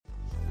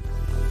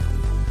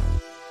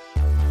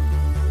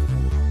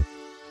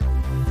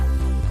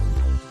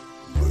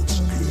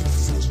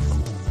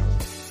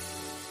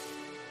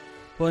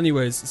Well,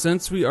 anyways,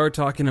 since we are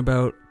talking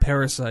about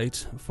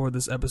Parasite for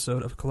this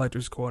episode of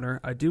Collector's Corner,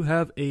 I do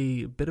have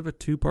a bit of a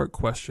two-part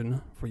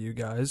question for you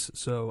guys,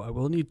 so I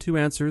will need two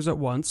answers at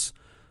once.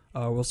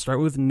 We'll start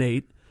with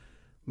Nate.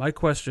 My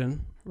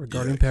question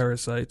regarding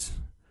Parasite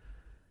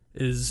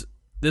is,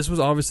 this was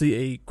obviously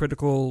a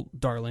critical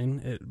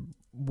darling. It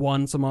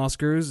won some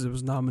Oscars, it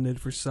was nominated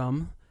for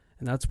some,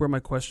 and that's where my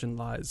question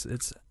lies.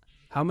 It's,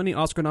 how many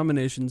Oscar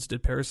nominations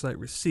did Parasite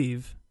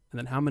receive, and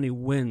then how many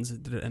wins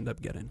did it end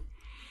up getting?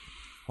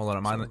 Hold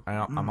on,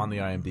 I'm on the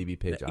IMDb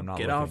page. I'm not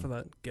Get looking. off of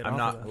that. I'm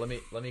not. Let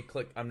me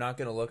click. I'm not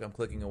gonna look. I'm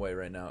clicking away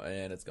right now,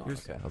 and it's gone.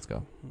 Okay, let's go.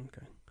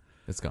 Okay,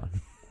 it's gone.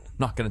 I'm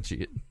not gonna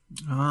cheat.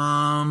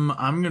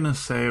 I'm gonna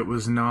say it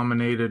was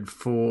nominated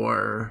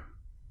for.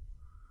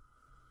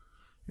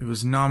 It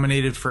was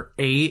nominated for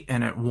 8,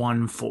 and it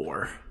won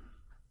 4.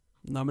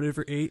 Nominated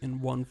for 8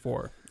 and won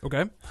 4.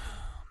 Okay. Oh,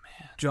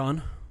 man.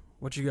 John,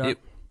 what you got?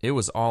 It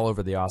was all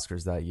over the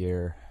Oscars that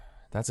year.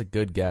 That's a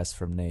good guess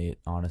from Nate,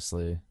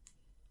 honestly.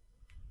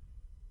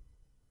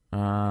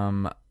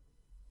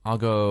 I'll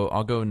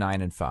go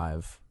 9 and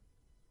 5.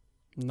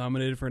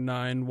 Nominated for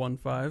 9, won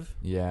 5.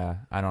 Yeah,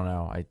 I don't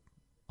know.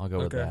 I'll go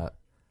with that.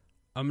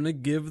 I'm gonna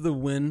give the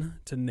win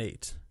to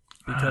Nate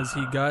because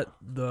he got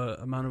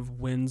the amount of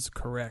wins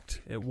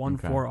correct. It won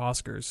 4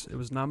 Oscars. It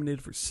was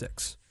nominated for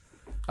 6.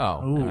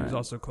 Oh, and he was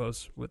also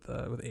close with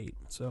 8.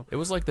 So it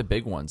was like the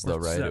big ones, though,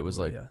 right? 7, it was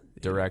like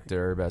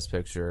director, best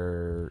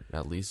picture,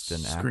 at least an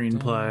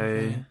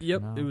screenplay. Acting.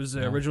 Yep, it was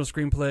original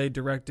screenplay,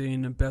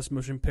 directing, and best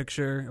motion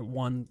picture. It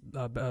won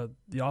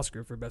the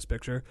Oscar for best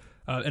picture,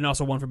 and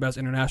also won for best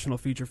international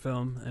feature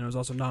film. And it was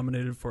also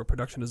nominated for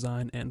production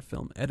design and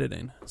film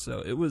editing.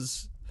 So it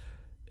was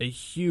a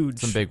huge,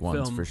 some big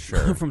ones film for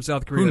sure from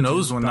South Korea. Who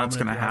knows when that's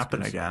going to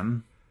happen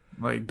again?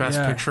 Like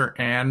best picture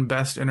and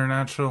best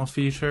international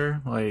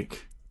feature,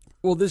 like.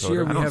 Well, this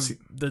year we have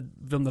the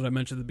film that I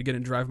mentioned at the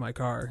beginning, Drive My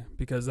Car,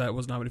 because that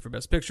was nominated for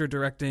Best Picture,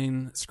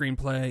 Directing,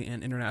 Screenplay,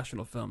 and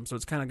International Film. So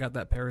it's kind of got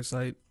that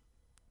Parasite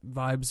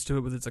vibes to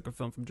it, but it's like a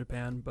film from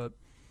Japan. But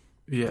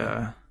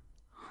yeah,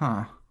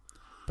 But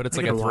it's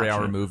like a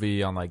 3-hour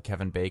movie on like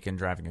Kevin Bacon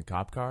driving a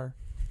cop car.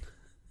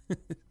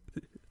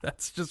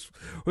 That's just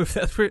if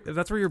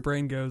that's where your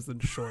brain goes,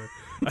 then sure.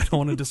 I don't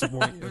want to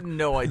disappoint you. I have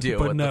no idea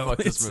but what no, the fuck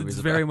this movie's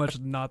it's about. very much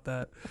not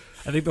that.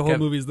 I think the whole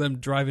movie is them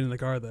driving in the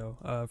car, though,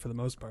 for the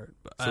most part.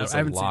 But so it's I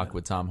haven't Locke seen it.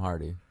 with Tom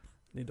Hardy.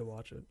 Need to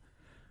watch it.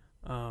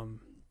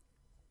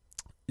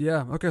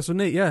 Yeah. Okay. So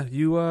Nate,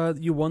 you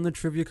won the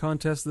trivia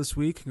contest this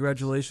week.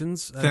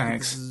 Congratulations.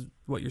 Thanks. This is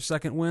what, your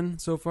second win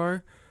so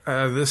far?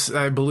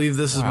 I believe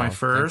this is my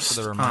first.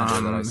 For the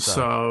reminder that I suck.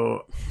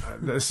 So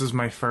this is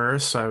my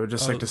first. So I would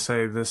just like to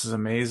say this is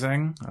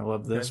amazing. I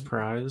love this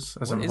prize.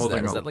 As I'm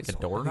holding is that like a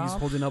doorknob? He's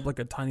holding up like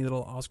a tiny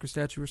little Oscar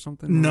statue or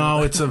something.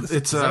 No, it's a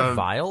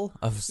vial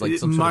of like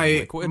some sort of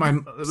liquid.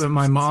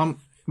 My mom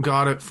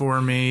got it for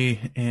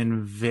me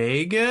in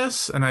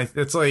Vegas, and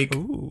it's like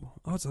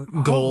it's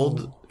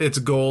gold. Oh. It's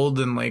gold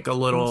and like a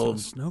little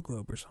snow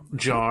globe or something.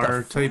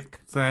 jar type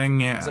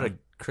thing. Yeah. Is it a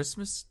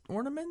Christmas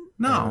ornament?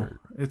 No,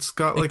 it's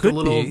got like it could a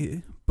little.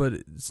 be, but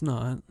it's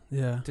not.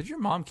 Yeah. Did your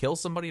mom kill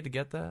somebody to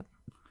get that?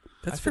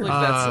 That's I feel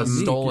like that's a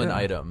stolen yeah.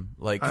 item.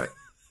 Like,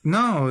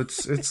 no,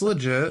 it's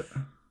legit.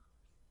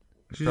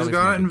 She just Probably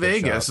got it from in a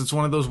gift Vegas. shop. It's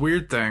one of those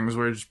weird things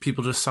where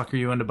people just sucker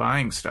you into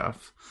buying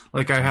stuff.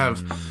 Like I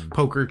have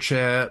poker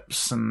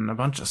chips and a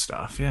bunch of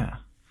stuff. Yeah.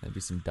 maybe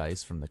some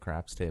dice from the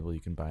craps table you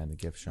can buy in the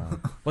gift shop.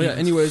 Well, yeah,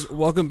 anyways,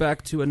 welcome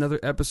back to another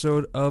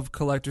episode of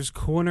Collector's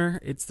Corner.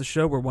 It's the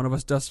show where one of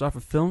us dusts off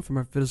a film from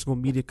our physical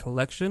media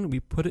collection. We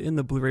put it in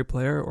the Blu-ray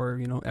player or,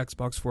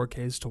 Xbox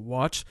 4Ks to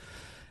watch.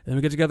 And then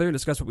we get together and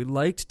discuss what we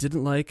liked,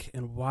 didn't like,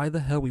 and why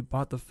the hell we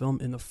bought the film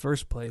in the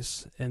first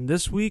place. And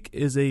this week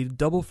is a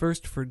double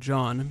first for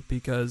John,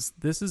 because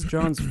this is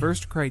John's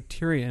first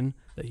Criterion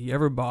that he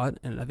ever bought,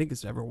 and I think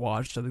it's ever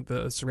watched. I think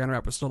the Saran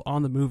wrap was still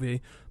on the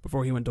movie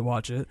before he went to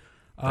watch it.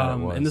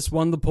 And this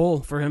won the poll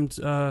for him,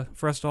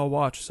 for us to all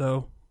watch.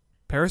 So,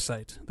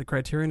 Parasite, the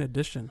Criterion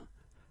edition.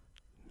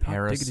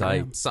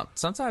 Parasite.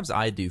 Sometimes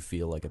I do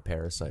feel like a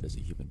parasite as a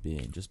human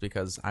being, just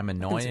because I'm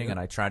annoying and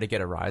I try to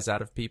get a rise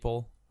out of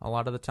people a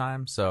lot of the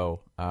time.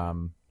 So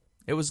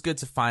it was good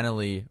to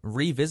finally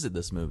revisit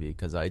this movie,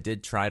 because I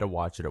did try to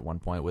watch it at one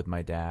point with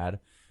my dad.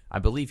 I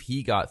believe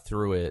he got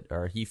through it,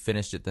 or he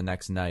finished it the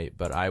next night,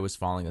 but I was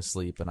falling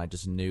asleep, and I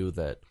just knew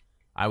that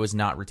I was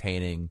not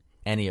retaining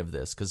any of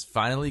this, because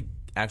finally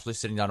actually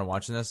sitting down and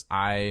watching this,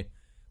 I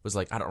was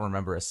like, I don't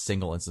remember a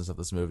single instance of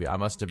this movie. I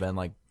must have been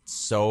like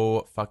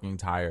so fucking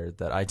tired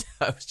that I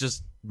was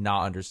just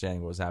not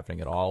understanding what was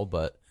happening at all.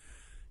 But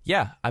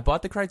yeah, I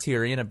bought the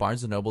Criterion at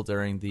Barnes & Noble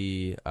during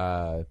the,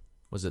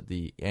 was it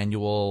the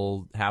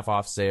annual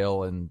half-off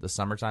sale in the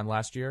summertime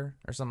last year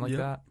or something like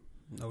that?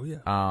 Oh, yeah.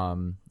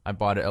 I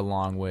bought it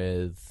along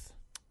with,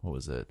 what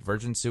was it,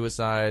 Virgin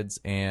Suicides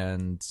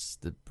and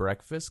The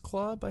Breakfast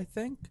Club, I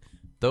think.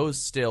 Those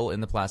still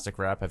in the plastic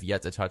wrap, have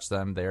yet to touch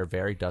them. They are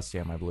very dusty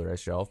on my Blu-ray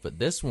shelf. But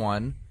this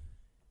one,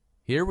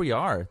 here we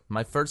are.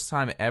 My first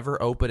time ever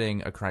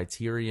opening a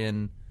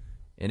Criterion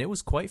and it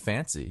was quite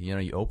fancy. You know,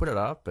 you open it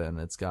up and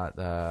it's got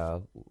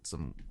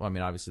some. Well, I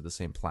mean, obviously the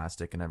same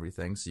plastic and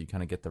everything, so you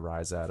kind of get the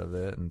rise out of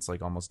it, and it's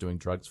like almost doing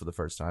drugs for the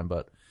first time.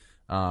 But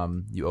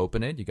you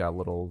open it, you got a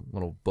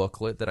little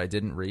booklet that I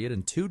didn't read,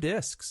 and 2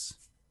 discs,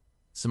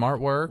 some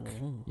artwork.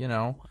 You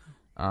know,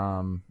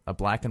 a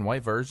black and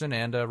white version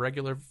and a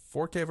regular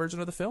 4K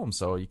version of the film.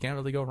 So you can't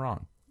really go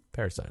wrong.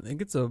 Parasite. I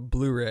think it's a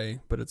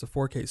Blu-ray, but it's a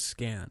 4K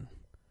scan.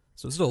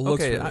 So it still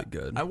looks really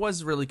good. I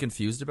was really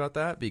confused about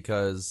that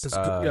because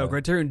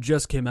Criterion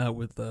just came out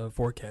with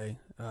 4K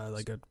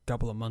like a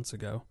couple of months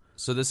ago.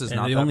 So this is and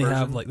not they that only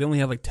version? they only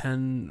have like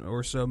 10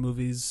 or so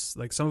movies.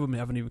 Like some of them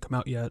haven't even come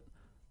out yet,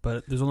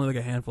 but there's only like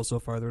a handful so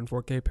far. They're in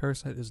 4K.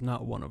 Parasite is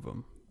not one of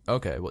them.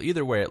 Okay, well,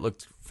 either way, it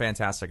looked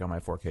fantastic on my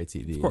 4K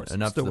TV. Of course,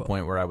 enough to the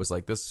point where I was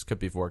like, this could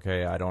be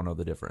 4K. I don't know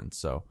the difference.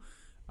 So,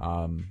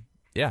 Parasite,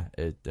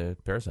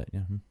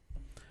 yeah.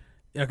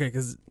 Okay,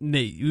 because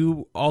Nate,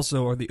 you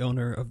also are the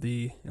owner of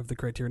the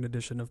Criterion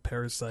edition of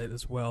Parasite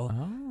as well.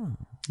 Oh.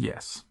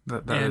 Yes,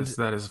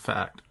 that is a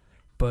fact.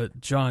 But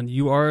John,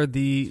 you are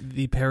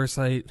the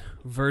Parasite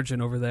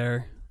virgin over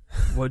there.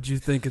 What'd you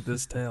think of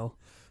this tale?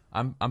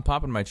 I'm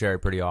popping my cherry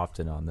pretty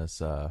often on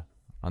this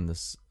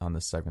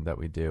segment that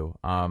we do.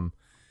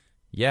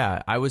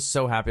 I was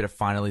so happy to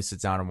finally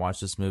sit down and watch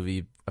this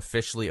movie,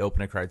 officially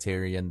open a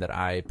Criterion that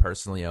I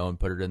personally own,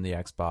 put it in the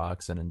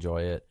Xbox, and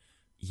enjoy it.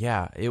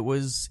 Yeah, it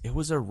was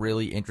a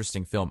really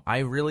interesting film. I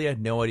really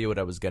had no idea what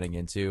I was getting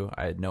into.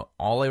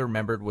 All I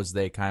remembered was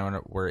they kind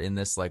of were in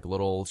this like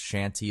little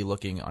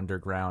shanty-looking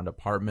underground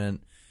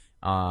apartment,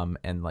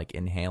 and like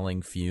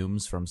inhaling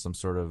fumes from some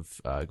sort of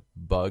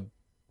bug.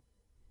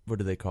 What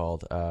are they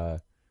called? I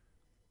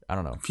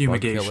don't know.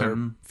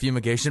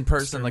 Fumigation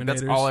person. Like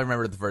that's all I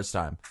remembered the first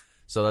time.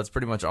 So that's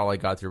pretty much all I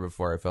got through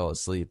before I fell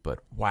asleep. But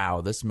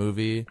wow, this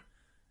movie,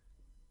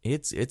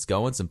 it's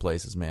going some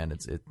places, man.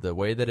 It's the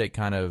way that it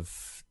kind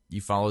of,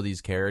 you follow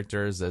these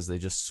characters as they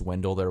just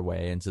swindle their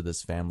way into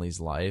this family's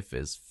life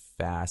is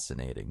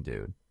fascinating,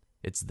 dude.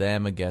 It's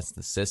them against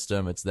the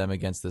system. It's them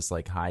against this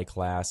like high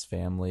class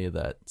family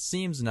that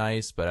seems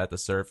nice, but at the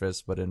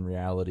surface, but in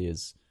reality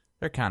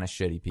they're kind of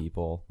shitty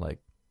people. Like,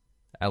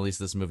 at least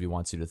this movie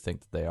wants you to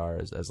think that they are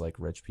as like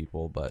rich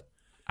people. But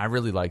I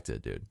really liked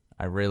it, dude.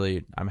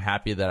 I'm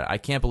happy that I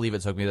can't believe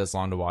it took me this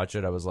long to watch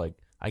it. I was like,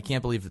 I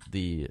can't believe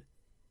the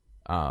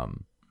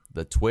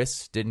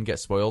twist didn't get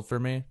spoiled for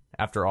me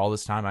after all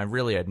this time. I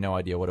really had no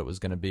idea what it was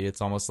going to be.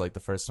 It's almost like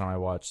the first time I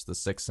watched The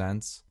Sixth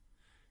Sense.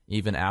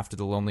 Even after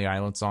the Lonely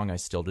Island song, I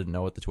still didn't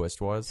know what the twist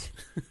was.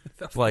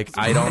 Like,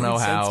 I don't know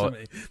how.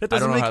 That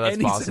doesn't make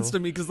any possible. sense to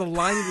me because the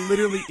line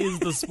literally is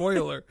the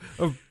spoiler.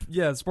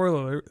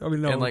 Spoiler alert. I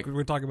mean, no,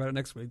 we're talking about it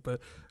next week, but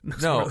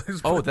no.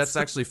 That's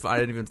actually. I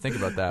didn't even think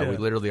about that. Yeah. We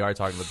literally are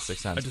talking about The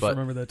Sixth Sense. I just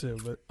remember that too.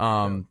 But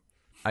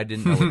I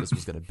didn't know what this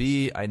was going to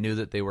be. I knew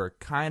that they were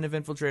kind of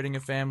infiltrating a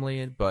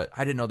family, but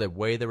I didn't know the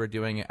way they were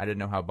doing it. I didn't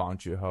know how Bong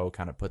Joon-ho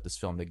kind of put this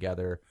film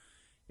together.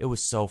 It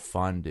was so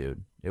fun,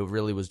 dude. It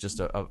really was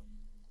just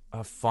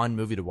a fun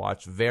movie to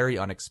watch. Very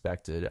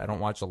unexpected. I don't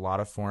watch a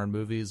lot of foreign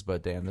movies,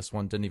 but damn, this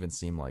one didn't even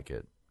seem like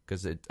it.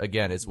 Because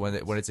it's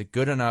when it's a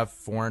good enough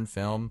foreign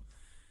film,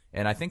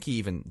 and I think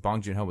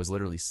Bong Joon-ho was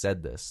literally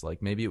said this.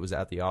 Like maybe it was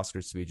at the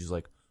Oscars speech. He's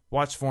like,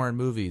 watch foreign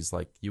movies,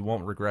 like you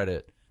won't regret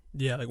it.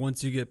 Yeah, like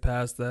once you get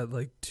past that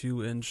like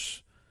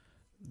 2-inch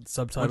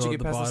subtitle once you get at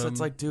the past bottom, this, it's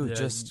like, dude,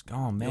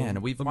 oh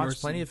man, we've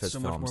watched plenty of his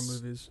films. Much more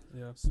movies.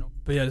 Yeah.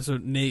 But yeah, so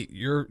Nate,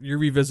 your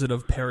revisit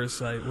of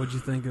Parasite, what'd you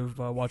think of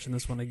watching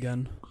this one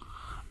again?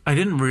 I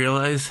didn't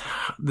realize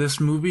this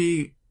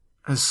movie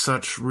has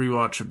such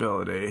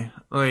rewatchability.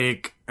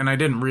 Like, and I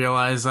didn't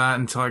realize that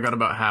until I got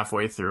about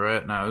halfway through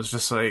it, and I was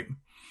just like,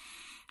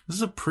 this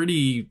is a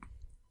pretty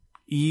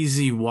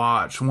easy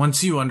watch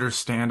once you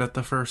understand it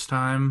the first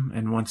time,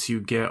 and once you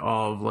get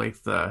all of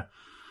like the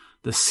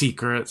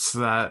secrets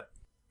that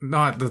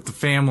not that the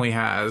family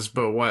has,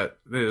 but what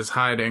is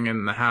hiding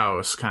in the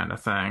house kind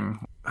of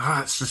thing.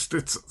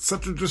 It's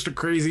such a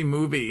crazy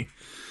movie.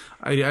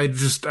 I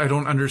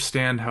don't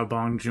understand how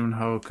Bong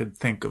Joon-ho could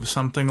think of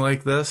something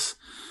like this,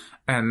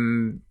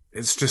 and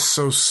it's just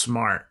so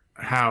smart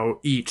how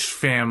each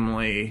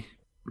family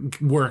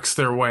works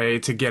their way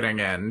to getting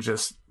in.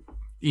 Just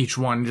each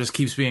one just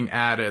keeps being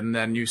added, and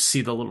then you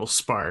see the little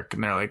spark,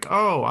 and they're like,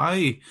 oh,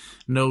 I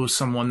know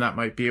someone that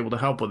might be able to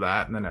help with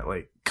that, and then it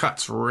like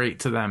cuts right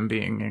to them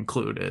being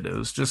included. It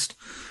was just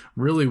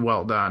really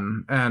well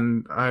done,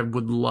 and I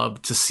would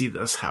love to see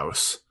this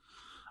house.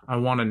 I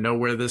want to know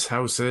where this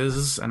house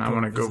is, and I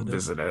want to go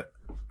visit it.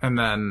 And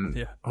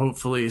then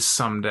hopefully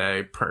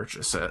someday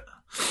purchase it.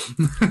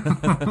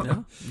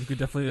 Yeah, you could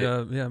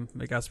definitely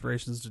make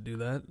aspirations to do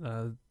that.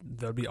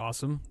 That would be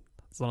awesome,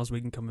 as long as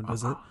we can come and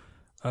visit.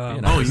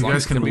 You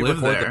guys can we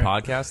live record there. the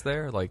podcast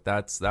there? Like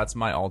that's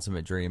my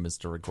ultimate dream is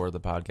to record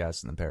the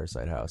podcast in the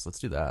Parasite house. Let's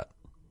do that.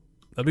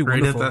 That'd be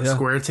right wonderful. at that yeah.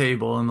 square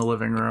table in the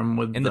living room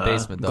with In the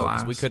basement, though,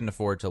 because glass. we couldn't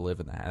afford to live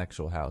in the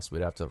actual house.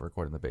 We'd have to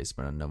record in the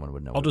basement, and no one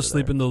would know. I'll just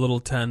sleep in the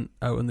little tent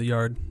out in the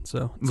yard.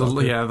 So The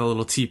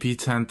little teepee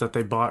tent that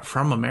they bought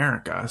from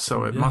America,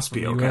 so it must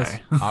be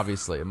okay.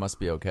 Obviously, it must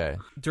be okay.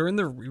 During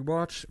the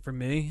rewatch, for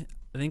me,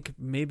 I think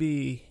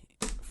maybe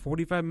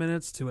 45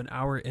 minutes to an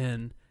hour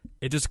in,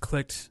 it just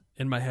clicked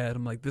in my head.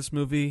 I'm like, this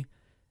movie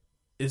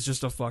is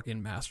just a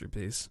fucking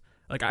masterpiece.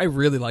 Like, I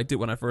really liked it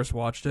when I first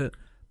watched it,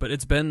 but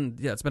it's been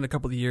a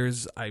couple of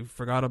years. I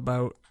forgot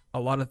about a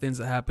lot of things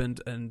that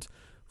happened, and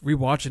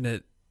rewatching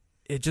it,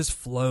 it just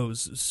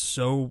flows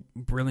so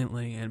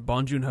brilliantly, and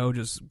Bong Joon-ho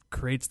just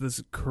creates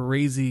this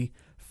crazy,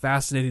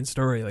 fascinating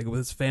story, like with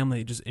his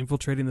family just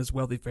infiltrating this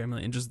wealthy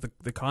family, and just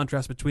the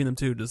contrast between them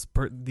too.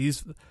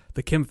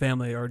 The Kim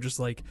family are just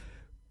like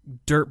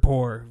dirt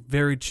poor,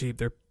 very cheap.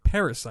 They're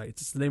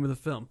parasites. It's the name of the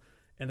film.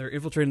 And they're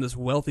infiltrating this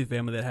wealthy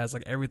family that has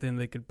like everything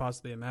they could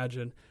possibly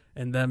imagine,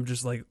 and them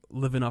just like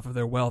living off of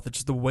their wealth. It's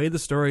just the way the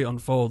story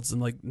unfolds,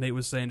 and like Nate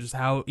was saying, just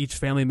how each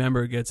family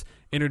member gets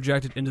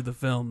interjected into the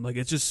film. Like,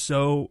 it's just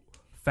so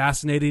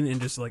fascinating and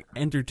just like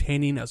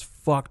entertaining as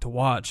fuck to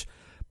watch.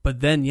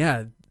 But then,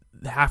 yeah,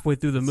 halfway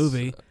through the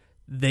movie,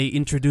 they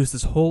introduce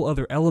this whole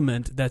other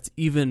element that's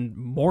even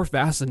more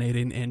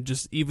fascinating and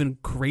just even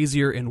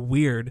crazier and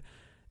weird.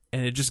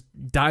 And it just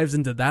dives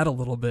into that a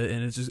little bit,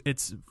 and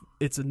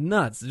it's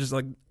nuts. It's just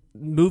like,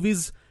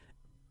 movies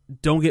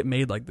don't get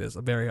made like this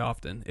very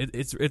often.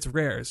 It's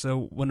rare.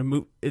 So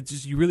when it's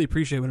just, you really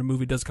appreciate when a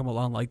movie does come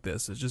along like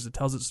this. It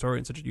tells its story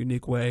in such a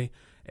unique way,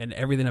 and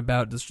everything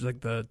about just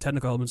like the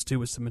technical elements too,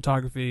 with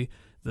cinematography,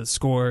 the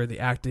score, the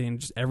acting,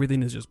 just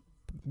everything is just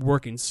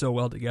working so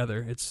well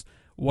together. It's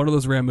one of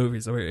those rare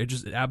movies where it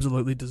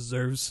absolutely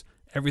deserves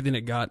everything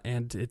it got,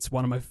 and it's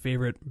one of my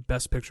favorite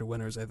Best Picture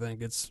winners. I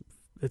think it's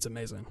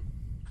amazing.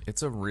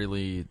 It's a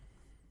really,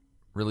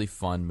 really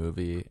fun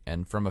movie,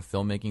 and from a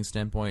filmmaking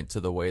standpoint, to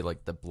the way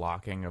like the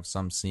blocking of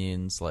some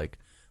scenes, like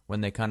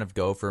when they kind of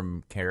go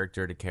from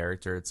character to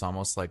character, it's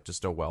almost like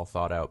just a well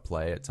thought out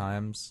play at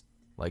times.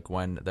 Like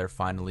when they're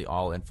finally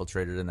all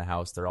infiltrated in the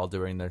house, they're all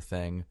doing their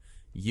thing.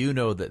 You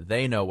know that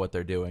they know what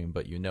they're doing,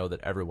 but you know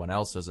that everyone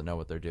else doesn't know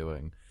what they're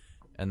doing.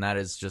 And that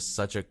is just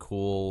such a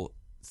cool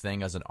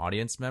thing as an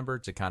audience member,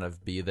 to kind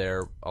of be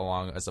there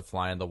along as a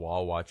fly on the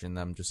wall, watching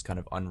them just kind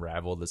of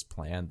unravel this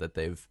plan that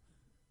they've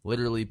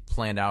literally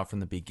planned out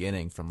from the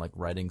beginning, from like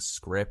writing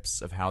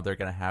scripts of how they're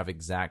going to have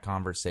exact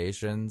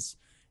conversations,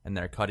 and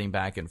they're cutting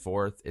back and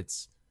forth.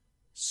 It's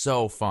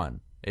so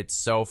fun. It's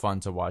so fun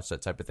to watch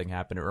that type of thing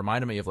happen. It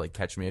reminded me of like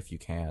Catch Me If You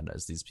Can,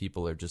 as these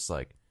people are just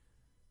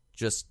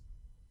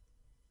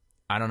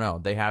I don't know,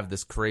 they have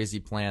this crazy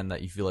plan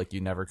that you feel like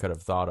you never could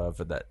have thought of,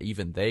 or that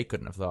even they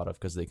couldn't have thought of,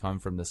 because they come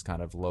from this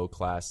kind of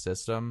low-class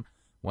system,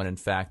 when in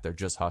fact they're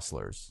just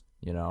hustlers,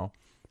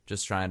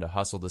 just trying to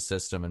hustle the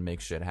system and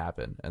make shit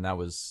happen. And that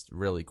was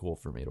really cool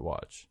for me to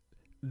watch.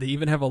 They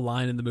even have a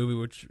line in the movie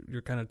which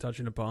you're kind of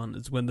touching upon.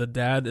 It's when the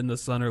dad and the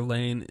son are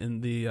laying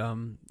in the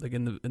like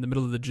in the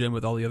middle of the gym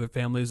with all the other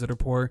families that are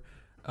poor,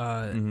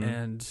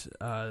 and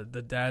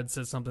the dad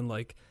says something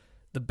like,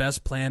 "The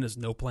best plan is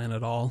no plan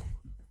at all.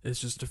 It's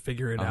just to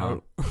figure it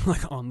out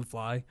like on the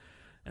fly."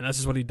 And that's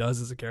just what he does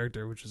as a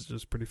character, which is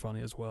just pretty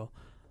funny as well.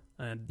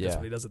 And that's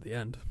what he does at the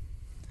end.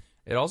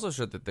 It also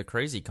showed that the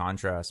crazy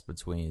contrast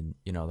between,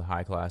 the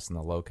high class and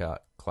the low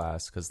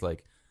class, because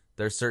like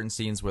there's certain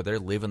scenes where they're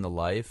living the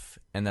life,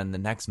 and then the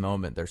next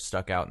moment they're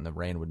stuck out in the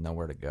rain with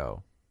nowhere to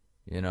go.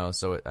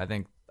 So I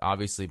think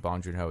obviously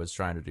Bong Joon-ho is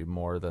trying to do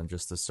more than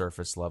just the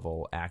surface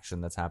level action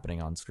that's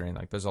happening on screen.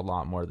 Like there's a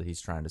lot more that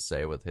he's trying to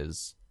say with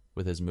his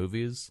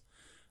movies.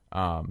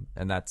 And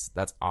that's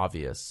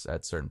obvious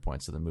at certain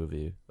points of the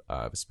movie,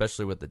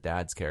 especially with the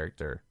dad's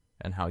character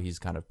and how he's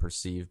kind of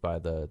perceived by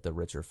the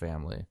richer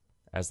family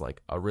as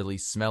like a really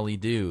smelly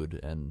dude.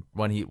 And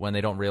when they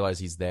don't realize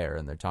he's there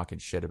and they're talking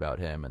shit about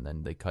him, and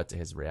then they cut to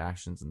his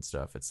reactions and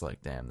stuff, it's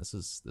like, damn, this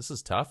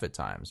is tough at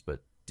times.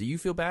 But do you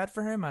feel bad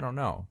for him? I don't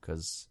know,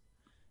 because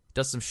he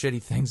does some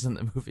shitty things in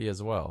the movie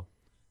as well.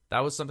 That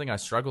was something I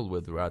struggled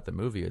with throughout the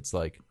movie. It's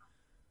like,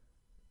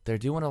 they're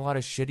doing a lot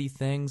of shitty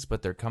things,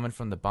 but they're coming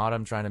from the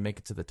bottom trying to make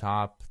it to the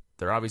top.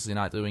 They're obviously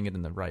not doing it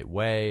in the right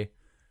way.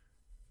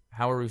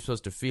 How are we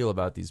supposed to feel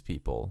about these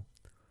people?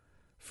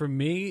 For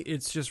me,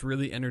 it's just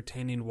really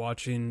entertaining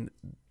watching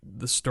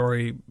the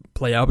story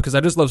play out, because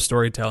I just love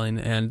storytelling,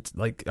 and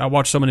like I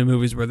watch so many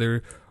movies where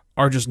there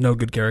are just no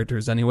good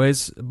characters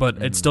anyways,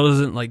 but it still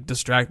doesn't like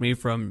distract me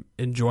from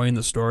enjoying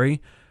the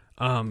story.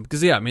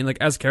 Because like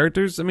as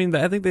characters,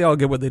 I think they all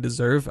get what they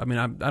deserve. I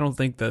don't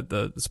think that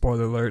the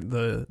spoiler alert,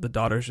 the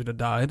daughter should have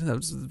died. That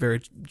was very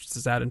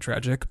sad and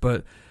tragic.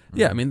 But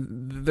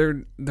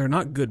they're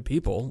not good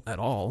people at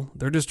all.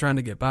 They're just trying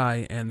to get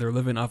by, and they're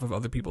living off of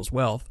other people's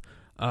wealth,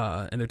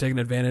 and they're taking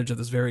advantage of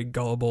this very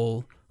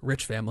gullible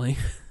rich family.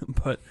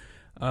 But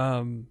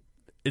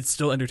it's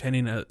still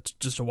entertaining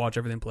just to watch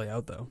everything play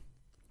out, though.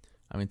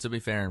 To be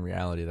fair, in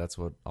reality, that's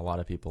what a lot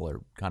of people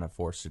are kind of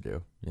forced to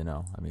do.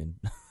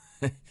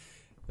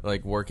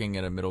 like working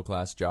in a middle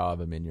class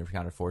job. I mean, you're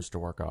kind of forced to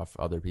work off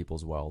other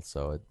people's wealth.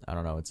 So I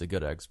don't know. It's a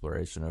good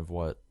exploration of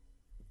what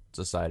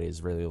society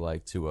is really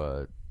like to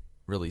a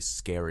really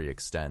scary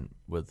extent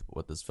with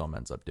what this film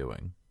ends up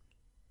doing.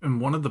 And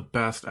one of the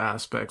best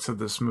aspects of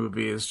this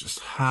movie is just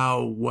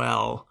how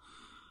well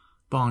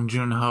Bong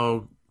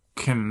Joon-ho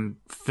can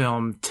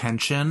film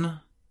tension.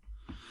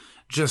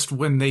 Just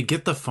when they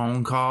get the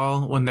phone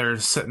call, when they're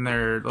sitting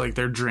there, like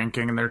they're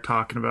drinking and they're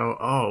talking about,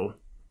 oh,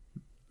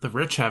 the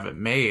rich have it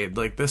made.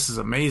 Like, this is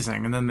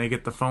amazing. And then they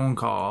get the phone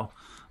call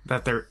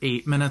that they're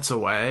 8 minutes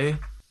away.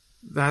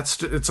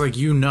 It's like,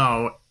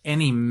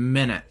 any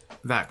minute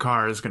that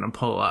car is going to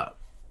pull up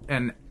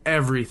and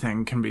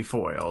everything can be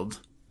foiled.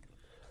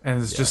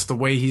 And it's just the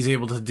way he's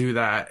able to do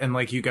that. And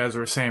like you guys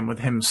were saying with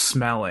him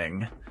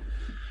smelling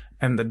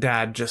and the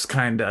dad just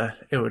kind of,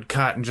 it would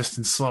cut and just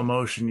in slow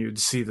motion, you'd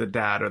see the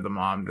dad or the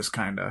mom just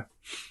kind of,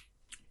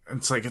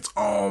 it's like, it's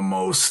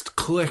almost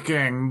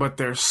clicking, but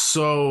they're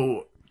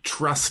so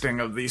trusting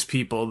of these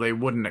people. They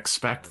wouldn't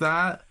expect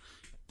that.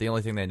 The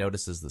only thing they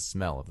notice is the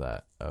smell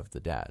of the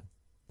dad.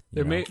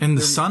 And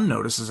the son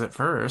notices it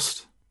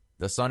first.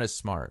 The son is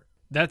smart.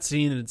 That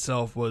scene in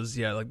itself was,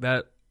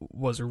 that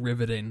was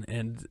riveting,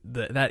 and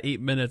that 8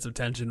 minutes of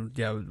tension,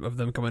 of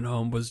them coming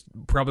home was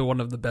probably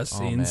one of the best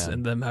scenes,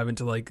 and them having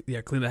to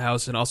clean the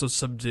house and also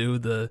subdue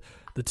the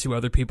two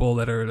other people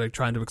that are like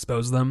trying to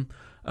expose them.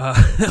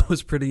 That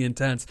was pretty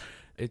intense.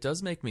 It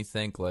does make me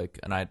think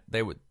and I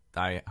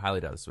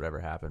highly doubt this would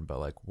ever happen, but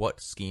like, what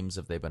schemes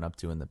have they been up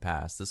to in the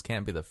past? This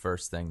can't be the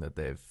first thing that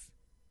they've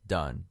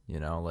done,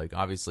 like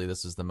obviously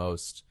this is the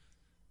most,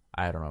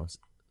 I don't know,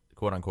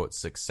 quote unquote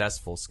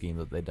successful scheme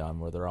that they've done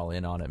where they're all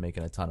in on it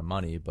making a ton of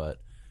money, but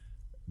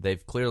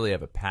they've clearly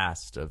have a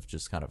past of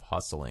just kind of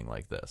hustling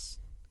like this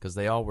because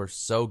they all were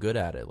so good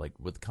at it, like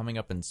with coming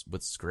up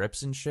with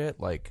scripts and shit,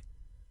 like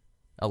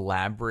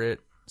elaborate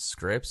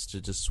scripts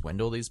to just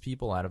swindle these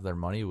people out of their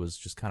money was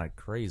just kind of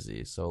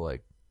crazy. So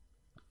like,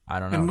 I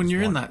don't know. And when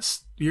you're in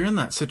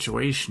that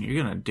situation,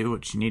 you're gonna do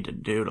what you need to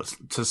do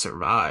to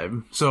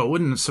survive. So it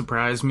wouldn't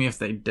surprise me if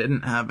they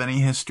didn't have any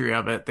history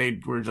of it. They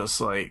were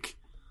just like,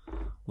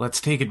 let's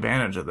take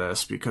advantage of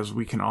this because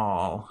we can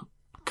all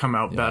come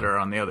out better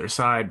on the other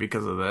side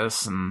because of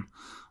this. And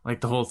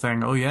like the whole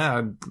thing,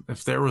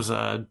 if there was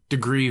a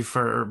degree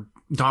for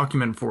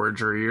document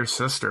forgery, your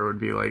sister would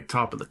be like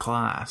top of the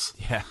class.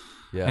 Yeah.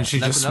 Yeah. And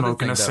she's just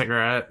smoking a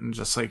cigarette and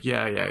just like,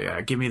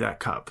 give me that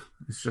cup.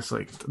 It's just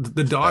like,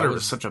 the daughter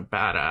was such a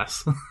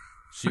badass.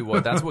 She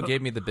was. That's what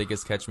gave me the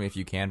biggest Catch Me If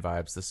You Can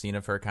vibes. The scene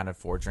of her kind of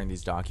forging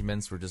these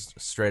documents were just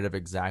straight up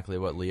exactly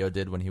what Leo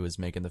did when he was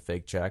making the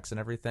fake checks and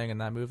everything in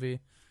that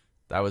movie.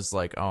 That was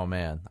like, oh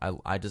man,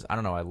 I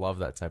don't know. I love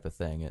that type of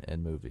thing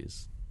in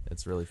movies.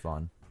 It's really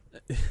fun.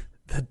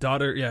 The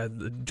daughter,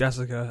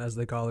 Jessica, as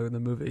they call her in the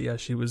movie,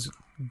 she was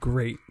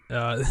great.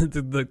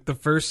 The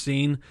first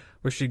scene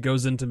where she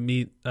goes in to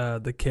meet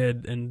the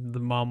kid and the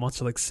mom wants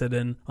to like sit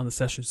in on the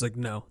session. She's like,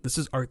 no, this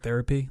is art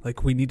therapy.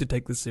 Like, we need to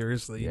take this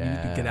seriously. You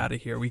need to get out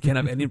of here. We can't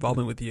have any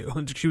involvement with you.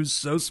 And she was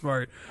so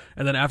smart.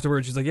 And then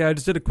afterwards, she's like, I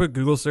just did a quick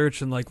Google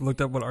search and like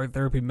looked up what art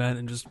therapy meant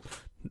and just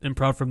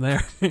improv from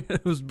there.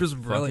 It was just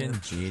brilliant.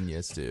 Fucking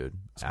genius, dude.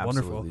 It's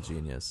absolutely wonderful.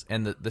 Genius.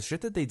 And the shit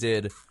that they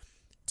did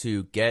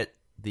to get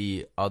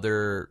the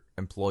other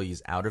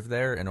employees out of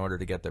there in order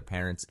to get their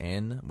parents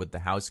in with the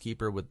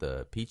housekeeper with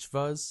the peach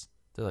fuzz.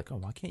 They're like, oh,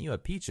 why can't you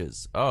have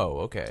peaches? Oh,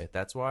 okay.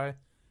 That's why.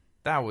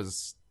 That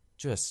was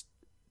just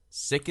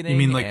sickening. You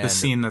mean like the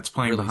scene that's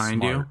playing really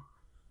behind smart.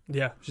 You?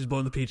 Yeah, she's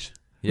blowing the peach.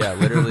 Yeah,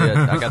 literally.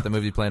 I got the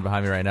movie playing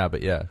behind me right now,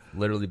 but yeah,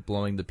 literally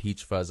blowing the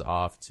peach fuzz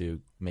off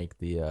to make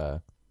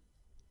the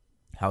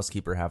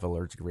housekeeper have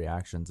allergic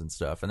reactions and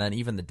stuff. And then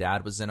even the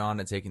dad was in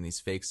on it, taking these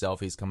fake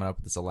selfies, coming up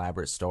with this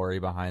elaborate story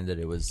behind it.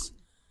 It was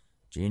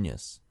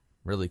genius.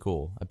 Really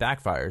cool. It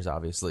backfires,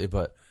 obviously,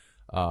 but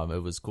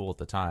it was cool at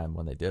the time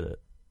when they did it.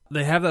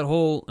 They have that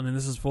whole, I mean,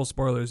 this is full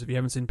spoilers. If you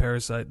haven't seen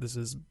Parasite, this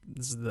is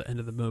the end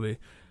of the movie.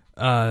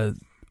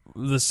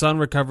 The son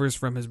recovers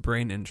from his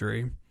brain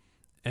injury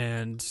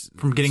and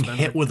from getting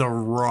hit with a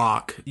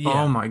rock. Yeah.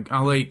 Oh my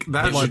god, like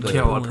that should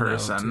kill a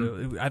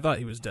person. I thought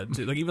he was dead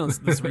too. Like even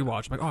this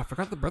rewatch, I'm like, oh, I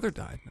forgot the brother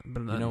died. But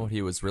you know what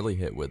he was really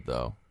hit with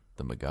though?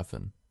 The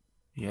MacGuffin.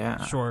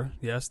 Yeah. Sure.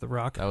 Yes, the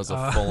rock. That was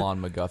a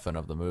full-on MacGuffin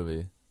of the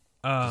movie.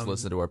 Just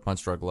listen to our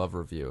Punch Drunk Love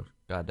review.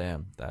 God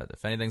damn. That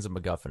if anything's a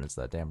MacGuffin, it's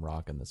that damn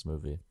rock in this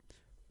movie.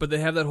 But they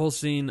have that whole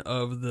scene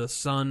of the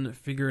son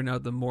figuring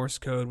out the Morse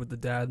code with the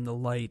dad and the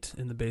light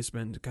in the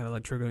basement, kind of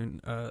like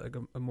triggering like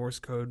a Morse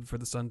code for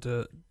the son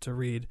to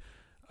read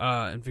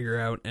and figure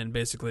out. And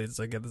basically, it's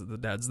like the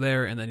dad's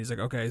there, and then he's like,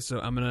 okay, so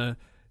I'm gonna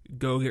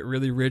go get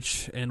really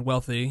rich and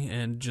wealthy,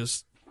 and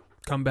just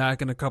come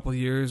back in a couple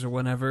years or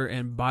whenever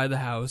and buy the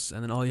house,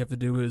 and then all you have to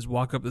do is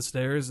walk up the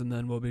stairs, and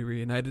then we'll be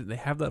reunited. They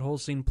have that whole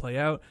scene play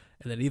out,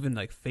 and then even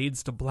like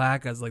fades to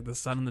black as like the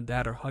son and the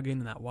dad are hugging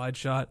in that wide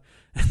shot,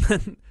 and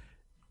then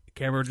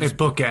camera just it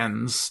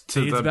bookends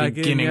to the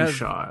beginning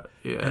shot.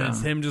 Yeah. And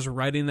it's him just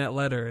writing that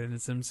letter, and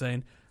it's him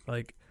saying,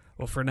 like,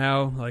 well, for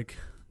now, like,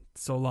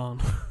 so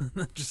long.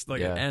 Just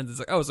like Yeah. it ends. It's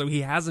like, oh, so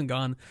he hasn't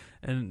gone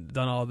and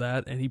done all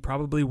that, and he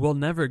probably will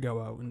never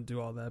go out and do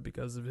all that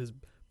because of his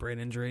brain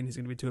injury, and he's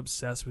going to be too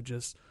obsessed with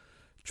just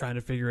trying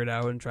to figure it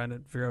out and trying to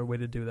figure out a way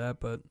to do that,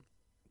 but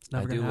it's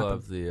never going to happen. I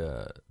do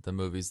love the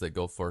movies that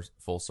go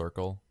full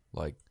circle,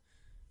 like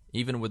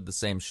even with the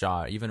same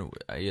shot, even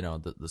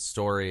the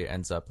story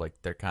ends up like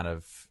they're kind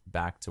of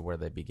back to where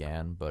they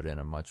began, but in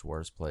a much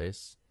worse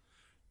place.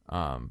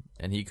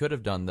 And he could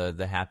have done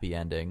the happy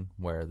ending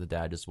where the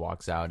dad just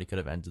walks out. He could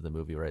have ended the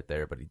movie right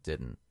there, but he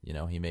didn't.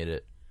 He made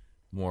it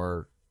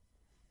more,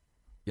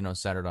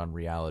 centered on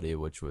reality,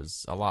 which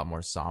was a lot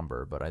more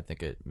somber, but I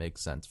think it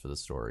makes sense for the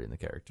story and the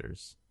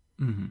characters.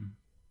 Mm-hmm.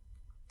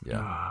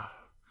 Yeah.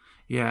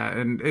 Yeah,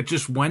 and it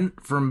just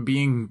went from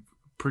being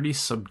pretty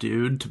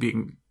subdued to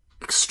being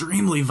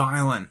extremely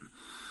violent.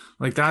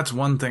 Like, that's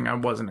one thing I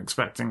wasn't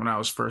expecting when I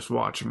was first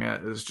watching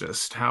it, is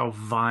just how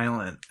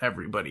violent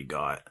everybody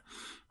got.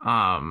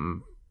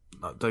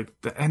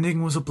 Like, the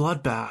ending was a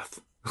bloodbath.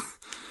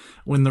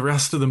 When the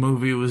rest of the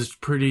movie was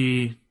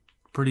pretty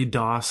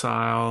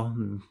docile,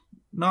 and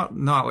not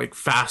like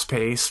fast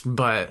paced,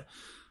 but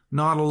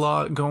not a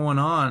lot going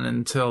on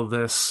until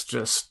this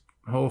just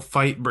whole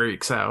fight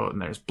breaks out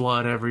and there's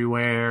blood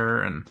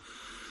everywhere, and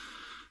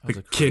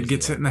the kid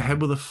gets hit in the head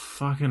with a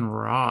fucking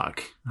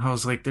rock. I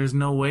was like, there's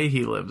no way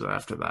he lives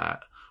after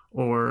that.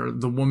 Or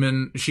the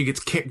woman, she gets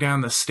kicked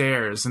down the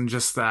stairs, and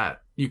just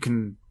that, you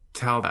can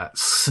tell that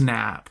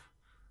snap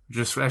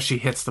just as she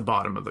hits the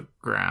bottom of the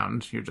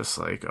ground. You're just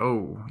like,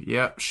 oh,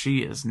 yep, she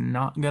is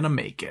not gonna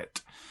make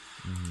it.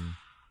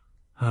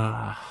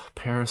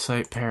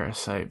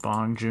 Parasite,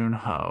 Bong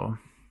Joon-ho.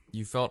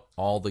 You felt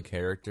all the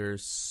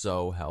characters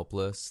so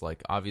helpless.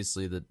 Like,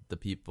 obviously the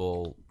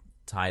people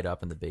tied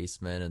up in the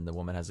basement and the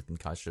woman has a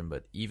concussion,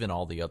 but even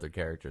all the other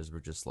characters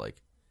were just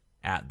like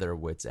at their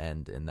wits'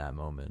 end in that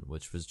moment,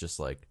 which was just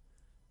like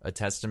a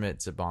testament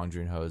to Bong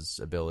Joon-ho's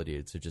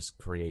ability to just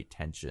create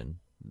tension.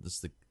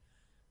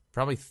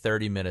 Probably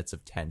 30 minutes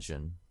of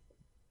tension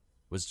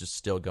was just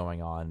still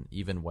going on,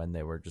 even when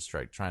they were just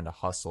like trying to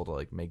hustle to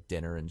like make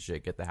dinner and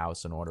shit, get the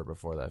house in order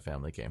before that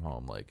family came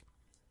home. Like,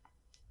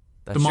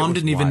 the mom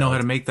didn't even know how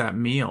to make that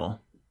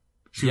meal.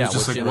 She was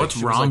just like, what's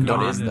wrong,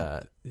 What is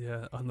that?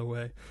 Yeah, on the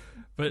way.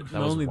 But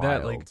not only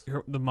that, like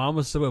the mom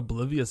was so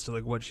oblivious to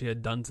like what she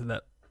had done to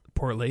that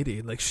poor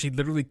lady. Like, she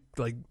literally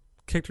like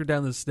kicked her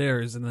down the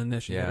stairs, and then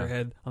she hit her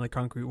head on the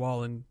concrete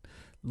wall and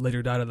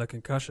later died of that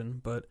concussion.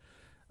 But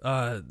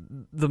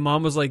the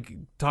mom was like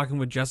talking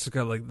with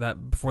Jessica like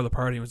that before the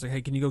party, and was like,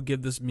 hey, can you go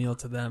give this meal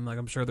to them? Like,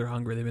 I'm sure they're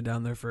hungry. They've been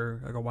down there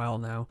for like a while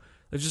now.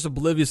 It's just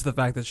oblivious to the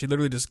fact that she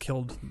literally just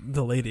killed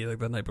the lady like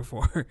the night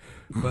before.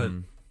 But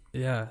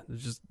yeah,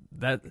 it's just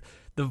that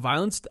the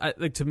violence,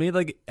 like, to me,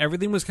 like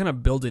everything was kind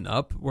of building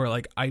up where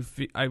like I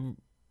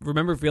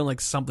remember feeling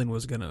like something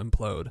was going to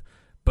implode.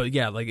 But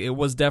yeah, like it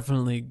was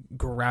definitely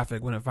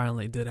graphic when it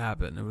finally did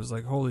happen. It was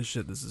like, holy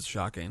shit, this is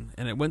shocking.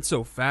 And it went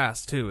so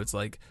fast too. It's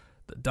like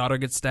the daughter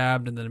gets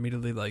stabbed, and then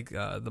immediately like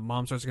the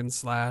mom starts getting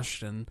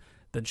slashed, and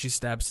then she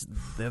stabs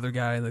the other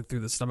guy like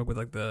through the stomach with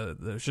like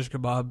the shish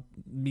kebab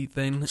meat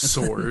thing.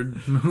 Sword.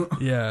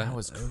 Yeah. That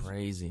was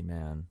crazy,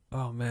 man.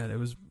 Oh man, it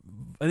was.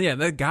 And yeah,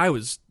 that guy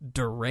was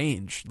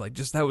deranged. Like,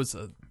 just that was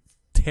a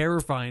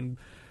terrifying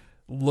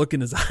look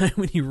in his eye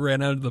when he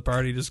ran out of the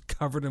party, just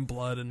covered in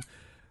blood and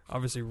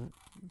obviously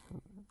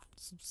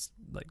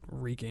like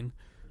reeking.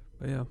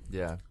 But yeah.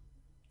 Yeah.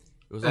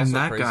 It was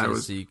also crazy to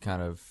see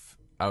kind of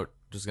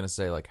just gonna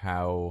say like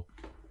how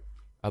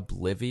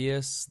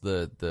oblivious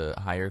the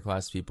higher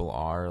class people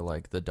are.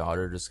 Like, the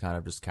daughter just kind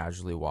of just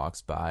casually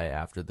walks by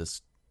after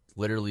this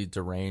literally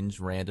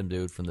deranged random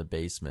dude from the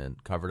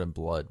basement covered in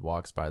blood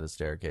walks by the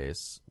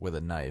staircase with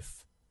a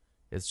knife.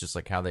 It's just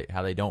like how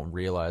they don't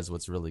realize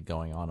what's really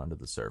going on under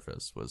the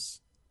surface was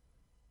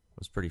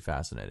pretty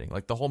fascinating.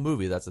 Like, the whole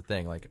movie, that's the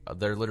thing. Like,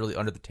 they're literally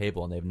under the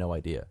table and they have no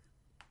idea.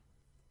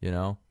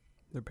 They're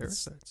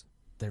parasites.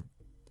 They're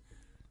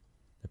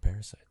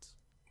parasites.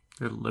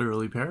 They're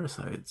literally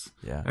parasites.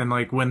 Yeah. And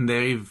like when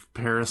they've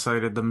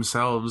parasited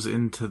themselves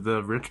into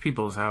the rich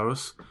people's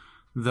house,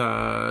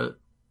 the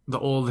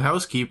old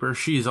housekeeper,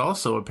 she's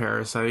also a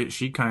parasite.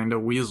 She kind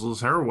of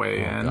weasels her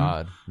way in. Oh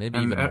God, maybe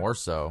even more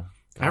so.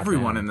 God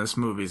everyone damn. in this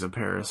movie's a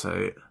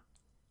parasite.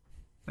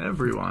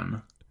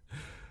 Everyone.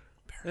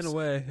 In a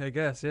way, I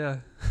guess, yeah.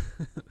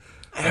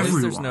 At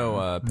least there's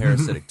no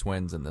parasitic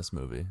twins in this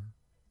movie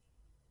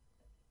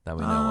that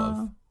we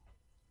know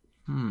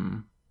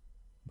of.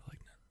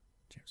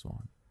 James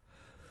Wan.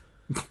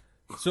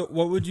 So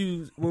what would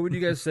you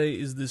guys say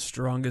is the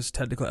strongest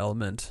technical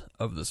element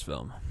of this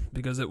film?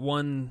 Because it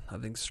won, I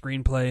think,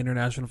 screenplay,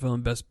 international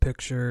film, best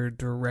picture,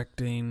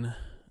 directing.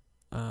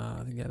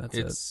 I think that's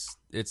it.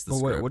 It's the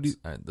script. What do you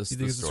this you is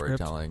think the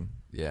storytelling.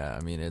 Yeah,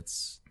 I mean,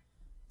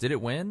 did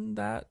it win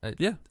that?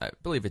 Yeah, I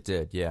believe it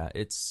did. Yeah,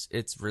 it's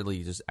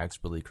really just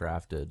expertly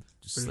crafted.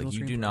 Just original like,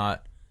 you screenplay. do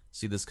not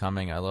see this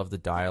coming. I love the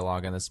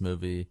dialogue in this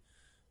movie.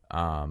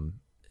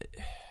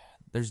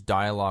 There's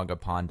dialogue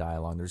upon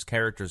dialogue. There's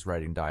characters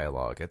writing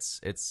dialogue.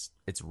 It's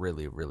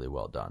really, really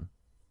well done.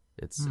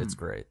 It's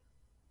great.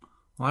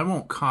 Well, I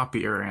won't copy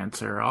your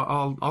answer.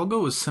 I'll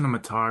go with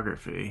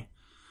cinematography.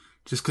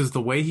 Just because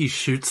the way he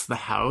shoots the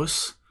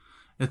house,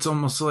 it's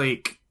almost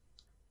like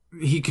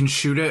he can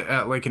shoot it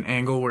at like an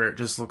angle where it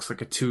just looks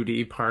like a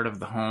 2D part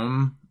of the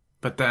home.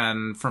 But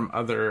then from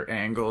other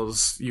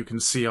angles, you can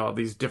see all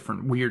these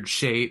different weird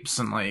shapes,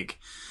 and like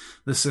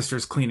the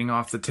sister's cleaning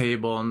off the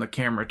table and the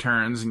camera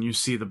turns and you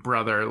see the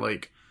brother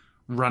like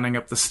running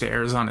up the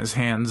stairs on his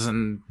hands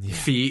and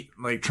feet,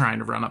 like trying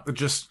to run up.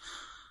 Just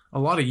a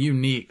lot of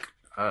unique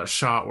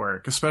shot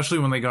work, especially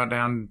when they got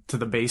down to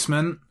the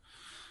basement.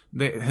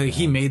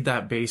 He made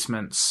that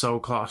basement so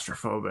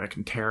claustrophobic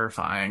and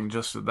terrifying,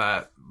 just with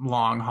that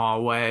long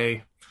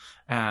hallway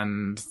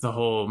and the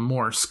whole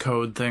Morse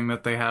code thing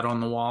that they had on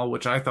the wall,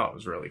 which I thought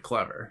was really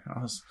clever.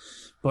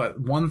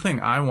 But one thing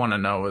I want to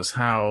know is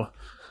how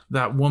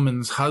that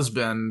woman's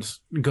husband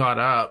got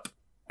up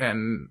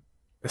and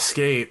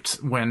escaped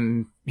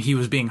when he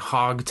was being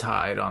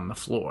hog-tied on the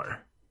floor.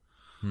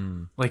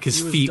 Like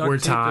his feet were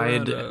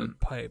tied. A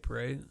pipe,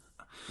 right?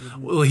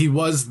 Well, he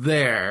was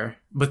there,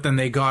 but then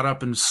they got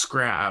up and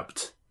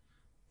scrapped.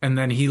 And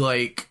then he,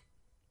 like,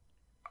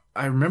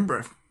 I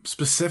remember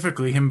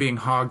specifically him being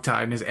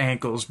hogtied and his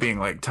ankles being,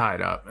 like,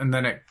 tied up. And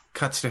then it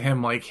cuts to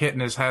him, like,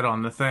 hitting his head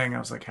on the thing. I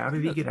was like, how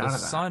did he get out of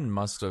that? The son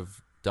must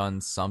have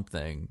done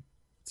something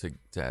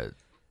to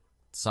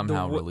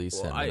somehow release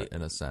him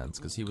in a sense,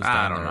 because he was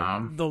down there. I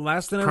don't know. The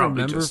last thing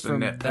Probably I remember just a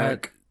from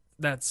nitpick.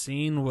 that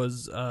scene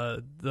was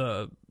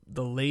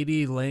the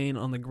lady laying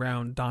on the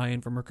ground dying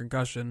from her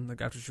concussion.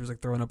 Like after she was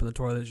like throwing up in the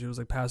toilet, she was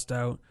like passed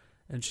out,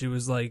 and she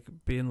was like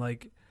being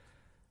like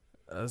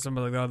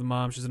somebody like, oh, the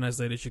mom, she's a nice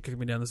lady, she kicked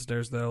me down the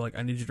stairs though, like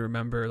I need you to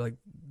remember like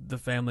the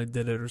family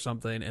did it or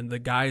something. And the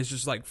guy is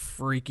just like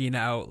freaking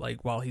out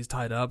like while he's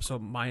tied up. So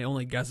my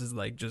only guess is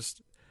like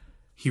just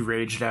he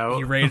raged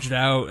out.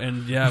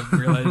 And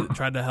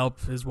tried to help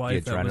his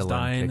wife that was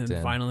dying,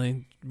 and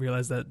finally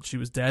realized that she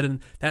was dead. And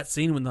that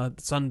scene when the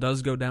son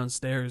does go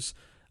downstairs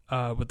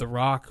with the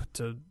rock,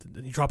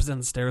 he drops down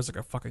the stairs like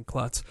a fucking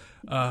klutz.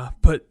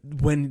 But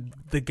when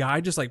the guy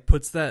just like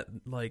puts that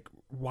like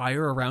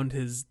wire around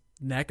his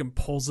neck and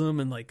pulls him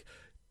and like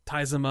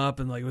ties him up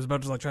and like was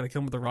about to like try to kill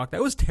him with the rock,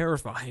 that was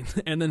terrifying.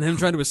 And then him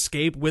trying to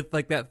escape with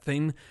like that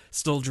thing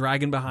still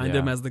dragging behind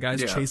him as the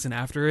guy's chasing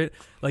after it.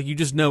 Like you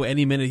just know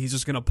any minute he's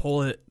just gonna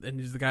pull it and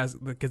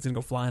the kid's gonna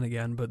go flying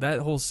again. But that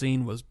whole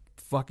scene was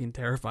fucking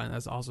terrifying.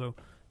 That's also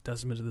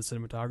testament to the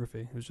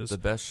cinematography. It was just the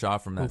best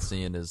shot from that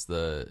scene is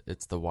the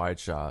wide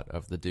shot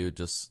of the dude,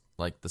 just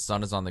like the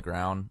sun is on the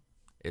ground.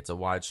 It's a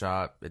wide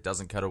shot. It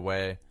doesn't cut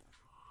away.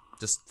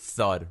 Just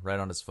thud right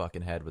on his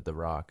fucking head with the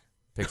rock.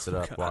 Picks it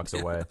up, walks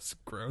away. That's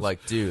gross.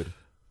 Like, dude,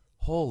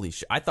 holy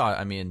shit.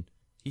 I mean,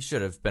 he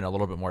should have been a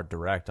little bit more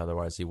direct.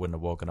 Otherwise, he wouldn't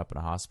have woken up in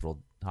a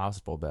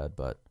hospital bed.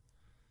 But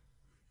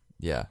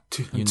yeah,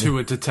 to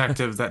a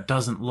detective that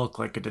doesn't look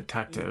like a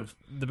detective.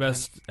 The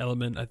best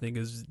element, I think,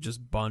 is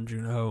just Bong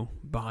Joon-ho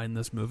behind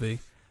this movie,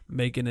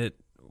 making it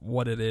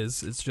what it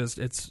is.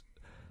 It's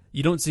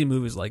you don't see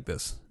movies like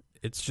this.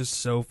 It's just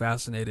so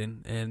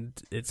fascinating, and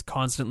it's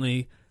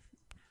constantly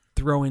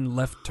throwing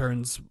left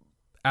turns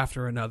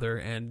after another,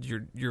 and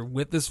you're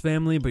with this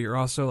family, but you're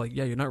also like,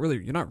 you're not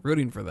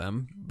rooting for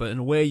them, but in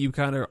a way you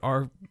kind of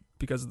are,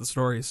 because the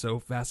story is so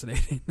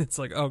fascinating. It's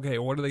like, okay,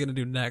 what are they going to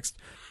do next?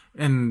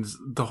 And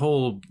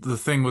the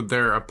thing with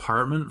their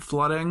apartment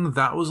flooding,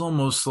 that was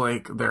almost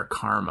like their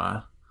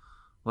karma.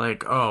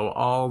 Like, oh,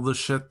 all the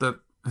shit that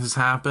has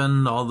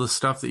happened, all the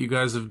stuff that you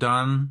guys have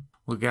done,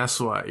 well, guess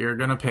what? You're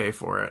going to pay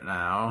for it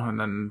now. And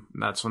then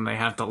that's when they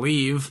have to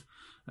leave,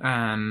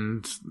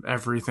 and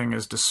everything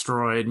is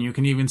destroyed. And you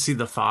can even see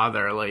the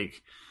father,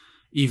 like,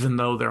 even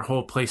though their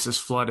whole place is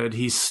flooded,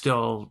 he's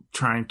still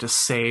trying to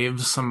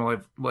save some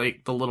of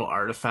like the little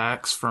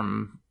artifacts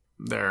from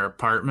their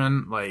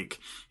apartment, like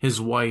his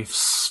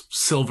wife's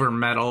silver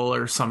medal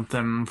or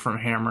something from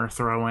hammer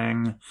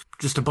throwing.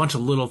 Just a bunch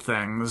of little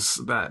things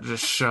that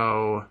just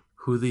show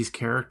who these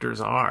characters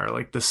are.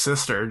 Like the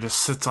sister just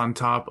sits on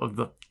top of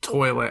the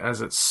toilet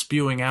as it's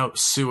spewing out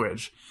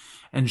sewage,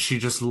 and she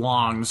just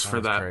longs for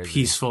that crazy,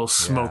 peaceful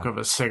smoke of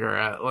a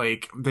cigarette.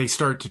 Like, they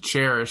start to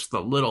cherish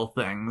the little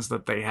things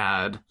that they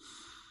had.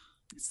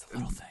 It's the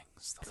little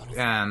things.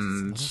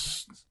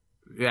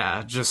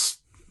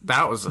 Just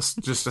that was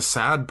just a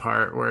sad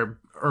part where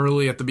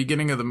early at the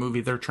beginning of the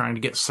movie, they're trying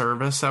to get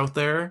service out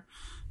there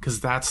because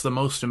that's the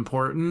most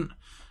important.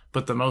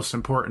 But the most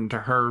important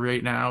to her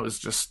right now is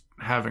just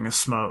having a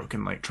smoke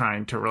and like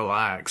trying to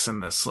relax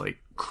in this like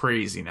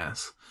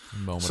craziness.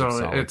 Moment of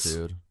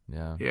solitude.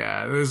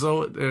 Yeah.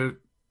 The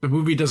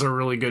movie does a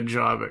really good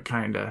job at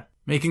kind of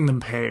making them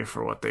pay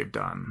for what they've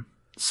done.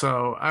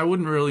 So I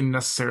wouldn't really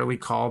necessarily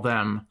call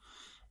them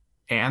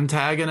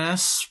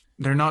antagonists.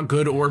 They're not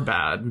good or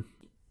bad.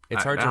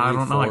 It's hard to I root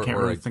don't know. for I can't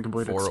really think of a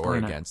way to or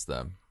explain against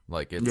them.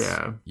 Like, it's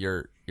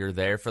you're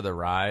there for the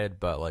ride,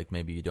 but like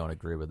maybe you don't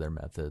agree with their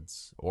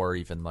methods or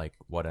even like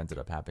what ended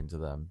up happening to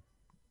them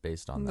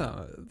based on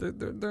that. No,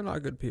 they're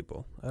not good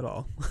people at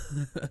all.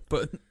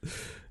 But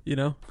you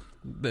know,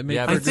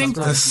 I think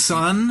the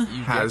son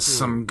has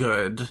some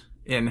good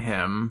in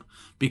him,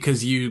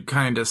 because you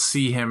kind of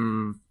see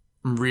him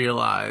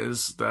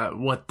realize that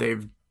what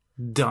they've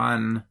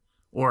done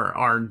or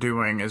are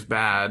doing is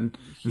bad.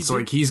 It's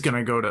like he's going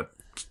to go to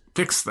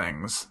fix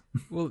things.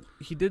 Well,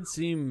 he did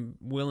seem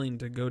willing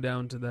to go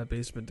down to that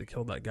basement to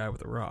kill that guy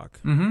with a rock.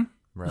 Mm-hmm.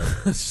 Right.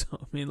 So,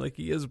 I mean, like,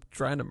 he is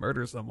trying to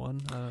murder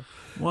someone.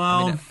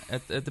 Well, I mean,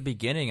 at the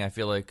beginning, I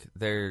feel like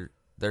they're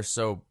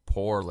so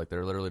poor, like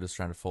they're literally just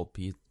trying to fold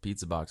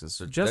pizza boxes.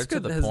 So Jessica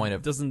they're to the point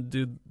of doesn't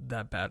do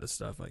that bad of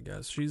stuff, I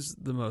guess. She's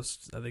the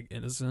most, I think,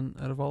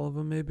 innocent out of all of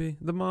them, maybe.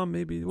 The mom,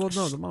 maybe. Well,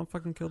 no, the mom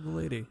fucking killed the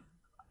lady.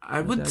 I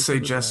would say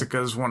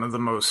Jessica is one of the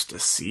most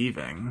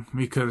deceiving,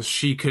 because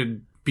she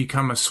could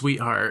become a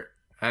sweetheart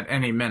at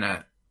any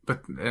minute.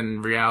 But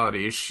in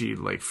reality, she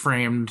like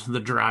framed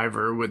the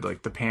driver with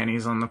like the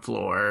panties on the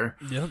floor.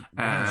 Yep.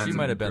 And she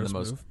might have been the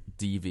most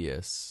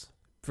devious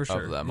for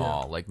sure of them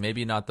all. Like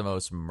maybe not the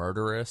most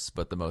murderous,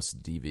 but the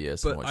most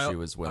devious in what she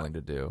was willing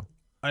to do.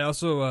 I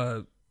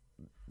also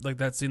like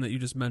that scene that you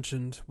just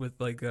mentioned with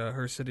like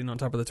her sitting on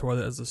top of the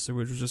toilet as the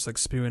sewage was just like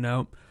spewing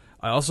out.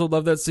 I also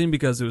love that scene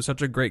because it was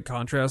such a great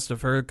contrast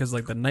of her, because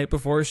like the night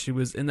before she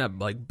was in that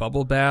like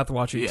bubble bath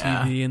watching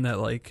TV in that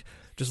like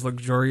just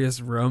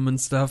luxurious room and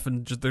stuff,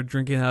 and just they're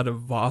drinking out of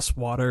Voss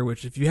water,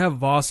 which if you have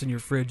Voss in your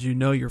fridge, you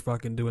know you're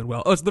fucking doing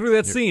well. Oh, it's literally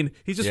that scene.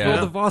 He just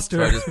rolled the Voss to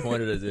her. So I just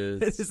pointed at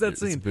it. It's that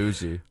scene. It's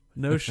bougie.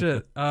 No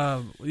shit.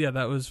 Yeah,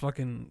 that was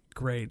fucking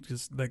great.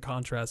 Just the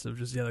contrast of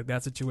just like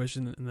that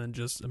situation, and then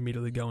just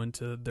immediately going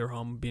to their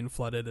home being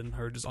flooded, and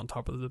her just on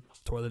top of the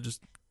toilet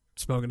just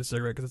smoking a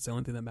cigarette because it's the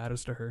only thing that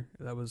matters to her.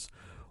 That was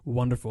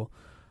wonderful.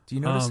 Do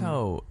you notice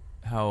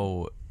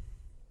how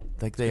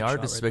like they are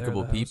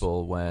despicable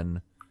people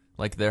when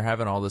like they're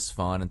having all this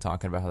fun and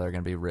talking about how they're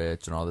gonna be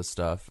rich and all this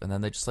stuff, and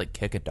then they just like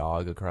kick a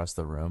dog across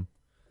the room.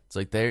 It's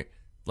like they're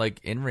like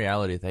in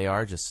reality they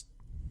are just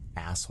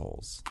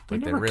assholes.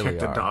 Like they really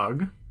kicked are. A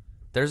dog.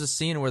 There's a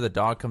scene where the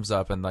dog comes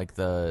up and like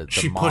the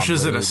she mom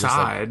pushes it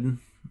aside. Just, like,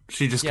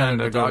 she just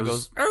kind of dog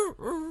goes.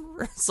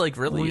 It's like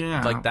really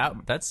like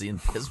that scene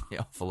pissed me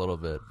off a little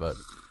bit. But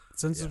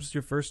since it's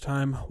your first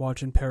time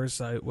watching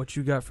Parasite, what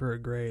you got for a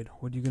grade?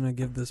 What are you gonna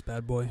give this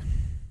bad boy?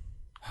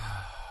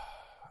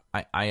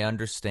 I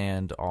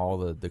understand all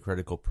the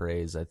critical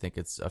praise. I think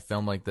it's a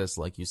film like this,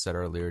 like you said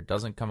earlier,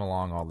 doesn't come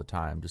along all the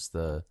time. Just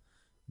the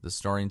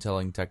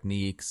storytelling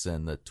techniques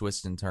and the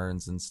twists and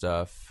turns and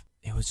stuff.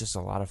 It was just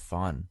a lot of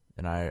fun.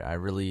 And I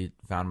really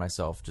found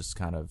myself just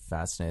kind of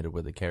fascinated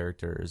with the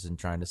characters and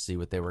trying to see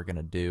what they were going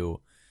to do.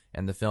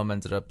 And the film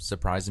ended up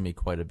surprising me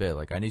quite a bit.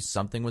 Like I knew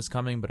something was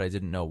coming, but I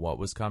didn't know what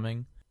was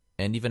coming.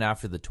 And even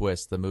after the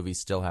twist, the movie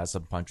still has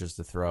some punches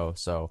to throw.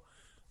 So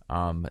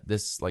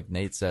this, like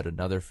Nate said,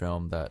 another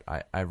film that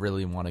I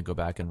really want to go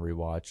back and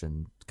rewatch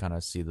and kind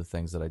of see the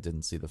things that I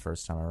didn't see the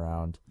first time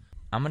around.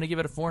 I'm going to give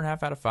it a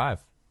 4.5 out of 5.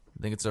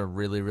 I think it's a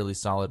really, really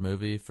solid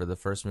movie for the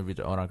first movie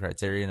to own on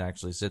Criterion and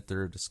actually sit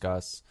through,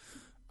 discuss.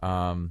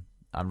 I'm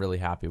really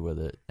happy with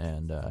it.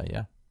 And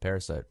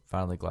Parasite.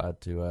 Finally glad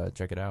to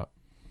check it out.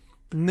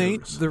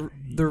 Nate,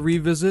 the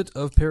revisit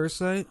of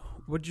Parasite,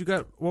 what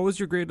was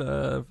your grade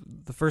the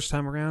first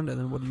time around, and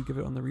then what do you give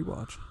it on the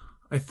rewatch?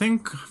 I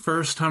think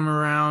first time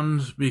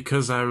around,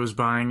 because I was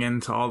buying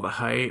into all the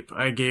hype,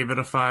 I gave it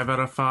a 5 out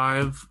of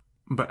 5.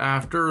 But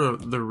after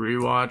the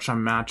rewatch,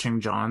 I'm matching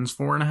John's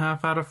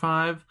 4.5 out of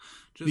 5.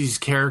 These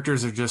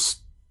characters are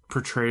just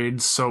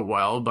portrayed so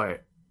well by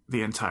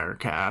the entire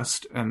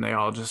cast, and they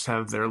all just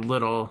have their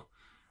little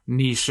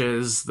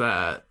niches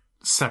that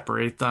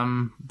separate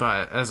them.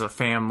 But as a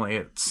family,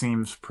 it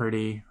seems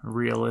pretty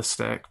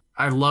realistic.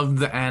 I loved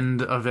the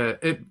end of it.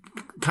 It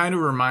kind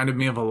of reminded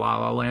me of a La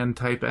La Land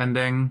type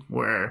ending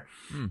where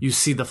you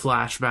see the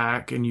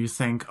flashback and you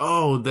think,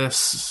 oh,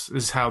 this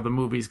is how the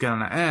movie's going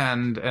to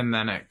end. And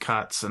then it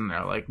cuts and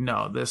they're like,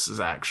 no, this is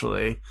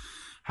actually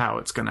how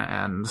it's going to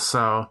end.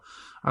 So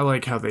I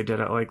like how they did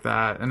it like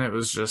that. And it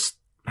was just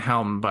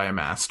helmed by a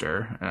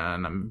master.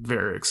 And I'm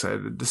very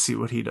excited to see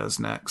what he does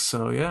next.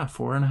 So yeah,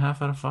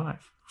 4.5 out of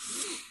 5.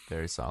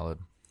 Very solid.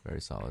 Very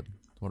solid.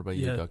 What about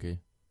you, Ducky?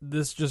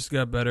 This just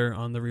got better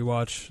on the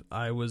rewatch.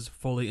 I was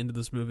fully into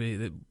this movie.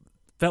 It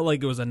felt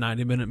like it was a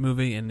 90-minute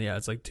movie, and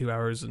it's like 2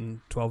 hours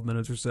and 12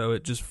 minutes or so.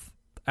 It just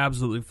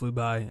absolutely flew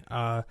by.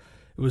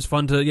 It was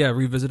fun to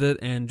revisit it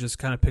and just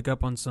kind of pick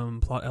up on some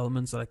plot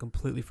elements that I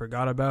completely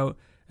forgot about,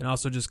 and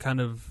also just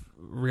kind of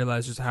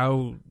realize just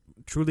how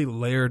truly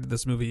layered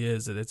this movie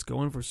is. That it's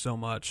going for so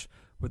much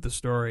with the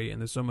story,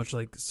 and there's so much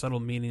like subtle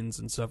meanings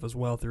and stuff as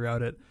well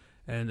throughout it.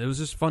 And it was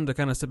just fun to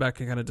kind of sit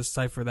back and kind of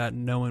decipher that,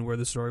 knowing where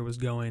the story was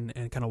going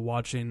and kind of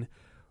watching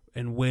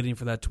and waiting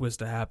for that twist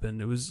to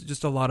happen. It was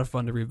just a lot of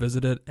fun to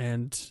revisit it.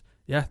 And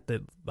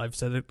I've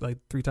said it like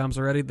 3 times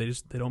already. They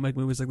don't make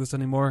movies like this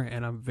anymore.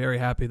 And I'm very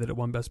happy that it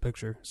won Best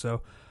Picture.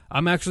 So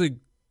I'm actually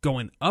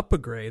going up a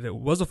grade. It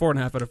was a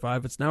 4.5 out of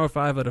 5. It's now a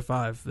 5 out of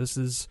 5. This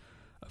is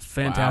a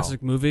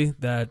fantastic movie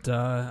that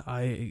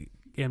I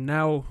am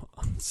now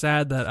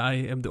sad that I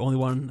am the only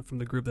one from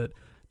the group that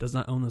does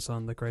not own this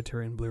on the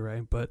Criterion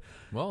Blu-ray, but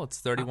well,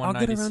 it's I'll get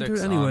around to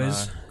it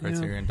anyways. on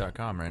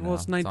Criterion.com right now. Well,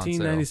 it's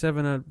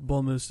 $19.97 at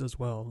Bull Moose as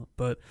well.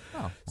 But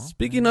well,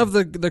 speaking of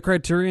the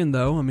Criterion,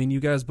 though, I mean, you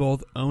guys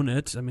both own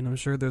it. I mean, I'm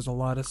sure there's a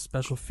lot of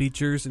special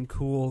features and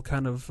cool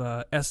kind of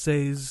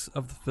essays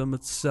of the film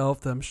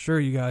itself that I'm sure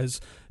you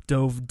guys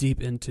dove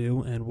deep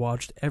into and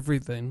watched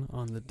everything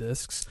on the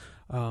discs.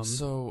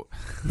 So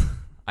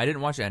I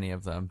didn't watch any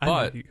of them,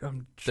 but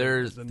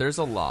there's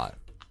a lot.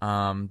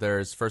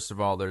 There's first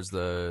of all, there's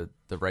the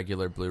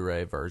regular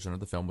Blu-ray version of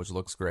the film, which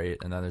looks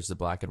great, and then there's the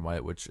black and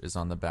white, which is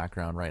on the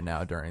background right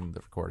now during the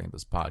recording of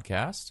this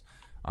podcast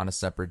on a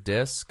separate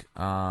disc.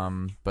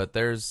 But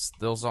there's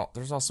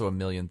also a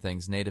million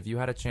things. Nate, have you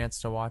had a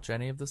chance to watch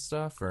any of this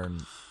stuff, or?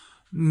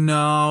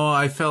 No,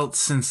 I felt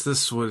since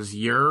this was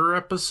your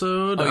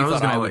episode, I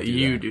was going to let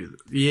you do.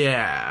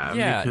 Yeah.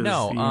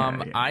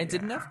 I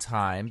didn't have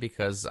time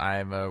because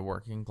I'm a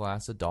working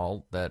class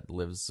adult that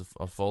lives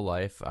a full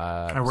life.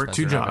 I work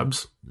 2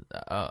 jobs.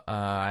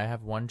 I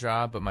have 1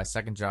 job, but my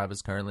second job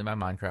is currently my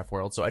Minecraft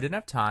world, so I didn't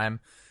have time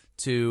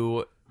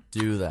to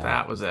do that.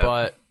 That was it.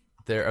 But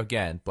there,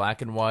 again,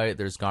 black and white,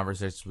 there's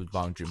conversations with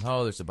Bong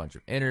Joon-ho, there's a bunch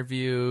of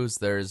interviews,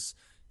 there's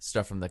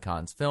stuff from the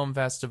Cannes Film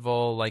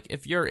Festival. Like,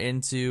 if you're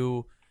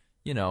into,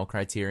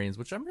 Criterions,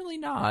 which I'm really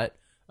not,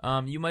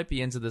 you might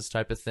be into this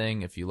type of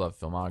thing. If you love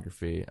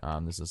filmography,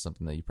 this is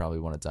something that you probably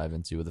want to dive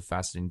into with a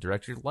fascinating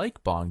director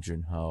like Bong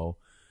Joon-ho.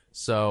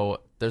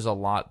 So there's a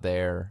lot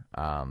there.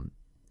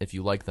 If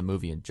you like the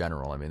movie in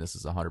general, I mean, this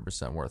is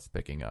 100% worth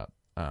picking up.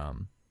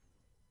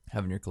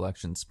 Having your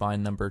collection.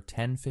 Spine number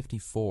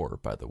 1054,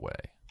 by the way.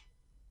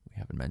 We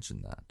haven't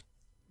mentioned that.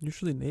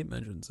 Usually Nate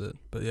mentions it,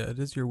 but yeah, it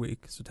is your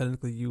week, so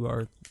technically you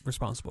are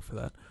responsible for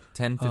that.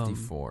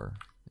 1054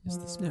 is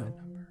the spine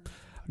number.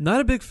 Not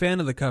a big fan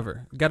of the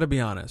cover, gotta be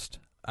honest.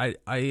 I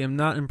am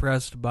not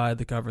impressed by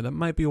the cover. That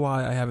might be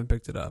why I haven't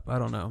picked it up. I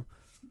don't know.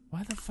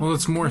 Why the fuck? Well,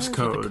 it's Morse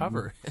code. What the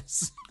cover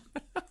is.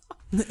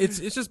 It's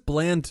just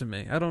bland to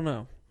me. I don't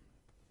know.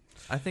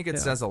 I think it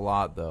says a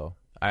lot, though.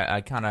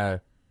 I kind of...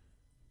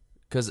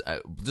 Because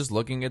just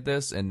looking at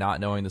this and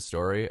not knowing the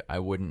story, I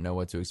wouldn't know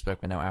what to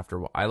expect. But now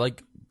after... I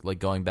like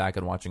going back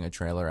and watching a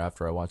trailer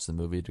after I watch the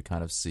movie to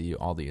kind of see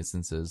all the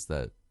instances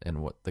that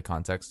and what the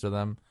context of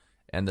them.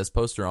 And this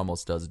poster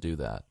almost does do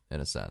that, in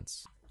a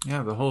sense.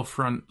 Yeah, the whole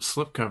front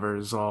slipcover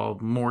is all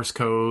Morse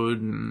code,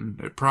 and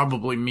it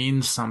probably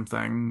means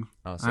something.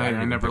 Oh, so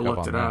I never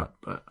looked it up.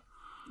 But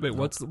wait,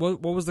 what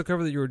was the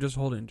cover that you were just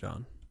holding,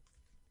 John?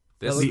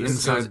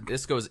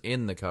 This goes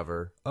in the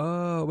cover.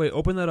 Oh, wait,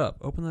 open that up.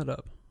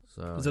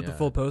 So is that the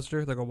full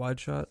poster, like a wide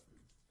shot?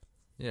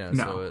 Yeah,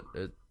 no. So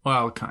it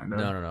well, kind of.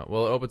 No.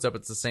 Well, it opens up.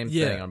 It's the same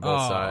thing on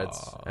both sides,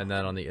 and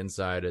then on the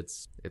inside,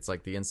 it's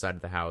like the inside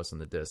of the house and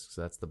the disc.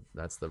 So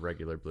that's the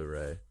regular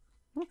Blu-ray.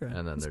 Okay.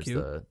 And then there's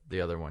cute.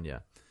 the other one, yeah.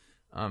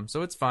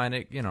 So it's fine.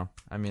 It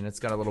I mean, it's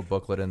got a little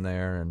booklet in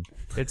there, and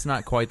it's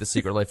not quite the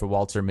Secret Life of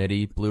Walter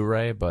Mitty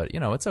Blu-ray, but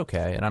it's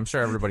okay. And I'm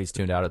sure everybody's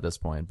tuned out at this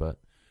point, but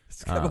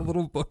it's got a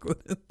little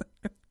booklet in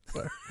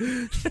there.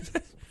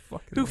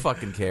 Who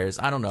fucking cares?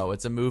 I don't know.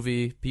 It's a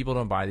movie. People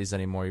don't buy these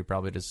anymore. You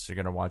probably just are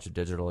gonna watch it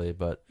digitally,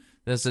 but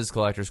this is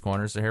Collector's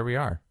Corner, so here we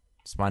are.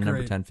 Spine number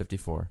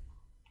 1054.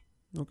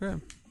 Okay.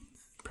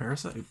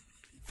 Parasite.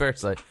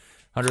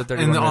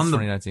 131 minutes,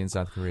 2019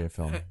 South Korea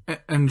film.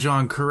 And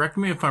John, correct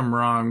me if I'm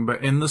wrong,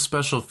 but in the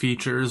special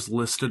features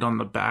listed on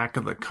the back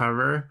of the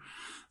cover,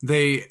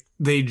 they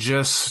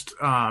just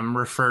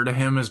refer to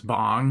him as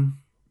Bong.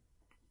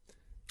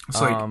 It's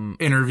like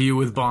interview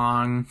with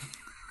Bong.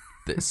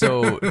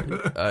 So,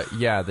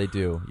 yeah, they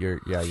do. You're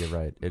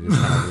right. It is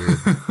kind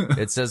of weird.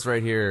 It says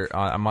right here,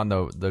 I'm on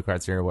the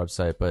Criterion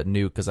website, but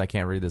new, because I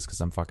can't read this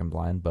because I'm fucking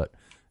blind, but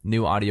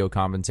new audio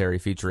commentary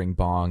featuring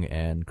Bong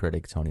and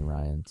critic Tony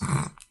Ryan.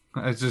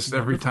 It's just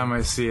every time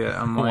I see it,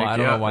 I'm I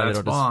don't know why that's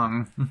they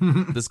don't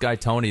Bong. This guy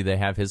Tony, they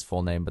have his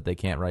full name, but they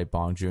can't write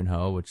Bong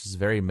Joon-ho, which is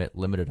very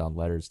limited on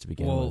letters to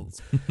begin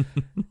with.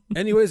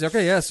 Anyways,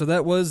 okay, yeah, so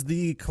that was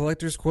the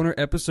Collector's Corner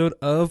episode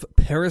of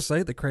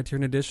Parasite, the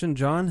Criterion edition.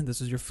 John,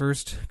 this is your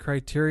first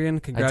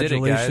Criterion.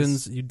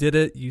 Congratulations. You did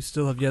it. You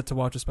still have yet to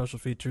watch the special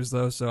features,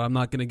 though, so I'm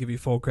not going to give you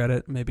full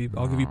credit. Maybe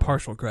I'll give you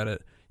partial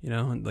credit.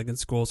 Like in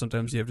school,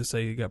 sometimes you have to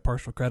say you got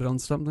partial credit on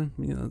something.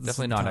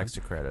 Definitely not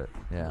extra credit.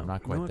 Yeah, I'm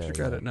not quite no there.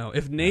 Extra credit. No,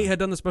 if Nate had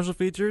done the special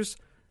features,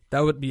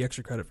 that would be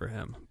extra credit for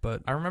him.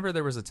 But I remember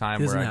there was a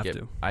time where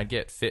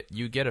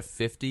you get a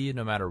 50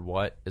 no matter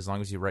what, as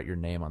long as you write your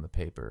name on the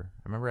paper.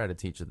 I remember I had a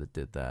teacher that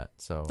did that,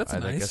 so that's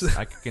nice. I guess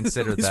I could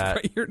consider that.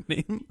 Write your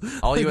name.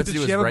 All you have to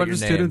do is write your name. Did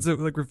she have a bunch of students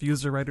that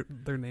refuse to write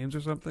their names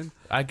or something?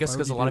 I guess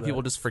because a lot of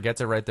people just forget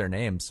to write their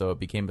names, so it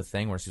became a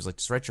thing where she was like,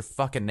 "Just write your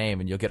fucking name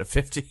and you'll get a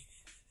 50."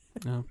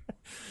 No.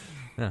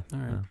 Yeah. All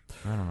right.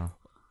 I don't know.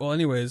 Well,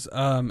 anyways,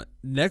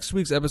 next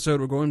week's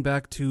episode, we're going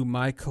back to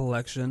my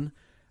collection.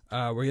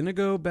 We're going to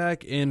go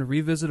back and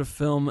revisit a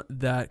film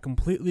that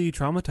completely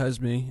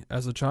traumatized me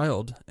as a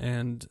child.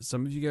 And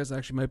some of you guys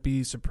actually might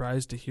be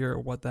surprised to hear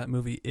what that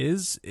movie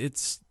is.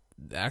 It's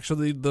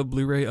actually the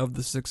Blu-ray of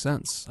The Sixth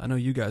Sense. I know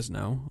you guys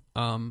know.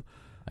 I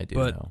do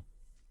know.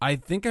 I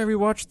think I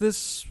rewatched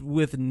this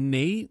with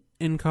Nate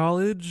in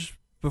college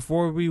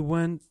before we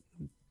went.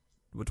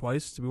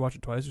 Twice? Did we watch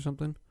it twice or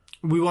something?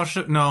 We watched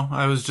it. No,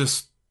 I was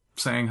just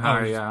saying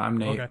hi. Yeah, I'm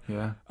Nate. Okay.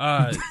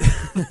 Yeah.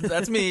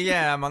 That's me.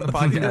 Yeah, I'm on the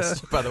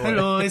podcast. By the way.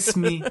 Hello, it's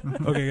me.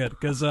 Okay, good.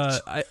 Because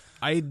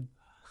I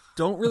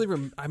don't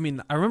really. I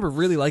mean, I remember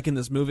really liking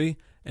this movie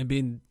and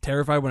being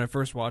terrified when I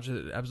first watched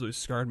it. It absolutely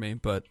scarred me.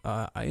 But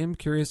I am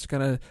curious to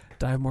kind of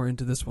dive more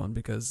into this one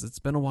because it's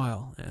been a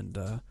while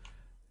and.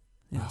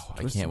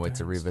 I can't wait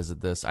to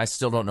revisit this. I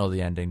still don't know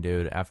the ending,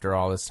 dude. After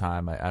all this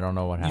time, I don't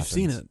know what happens.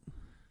 You've seen it.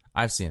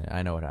 I've seen it.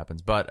 I know what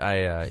happens, but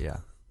I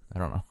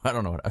don't know. I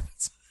don't know what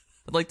happens.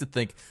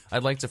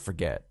 I'd like to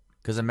forget,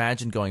 because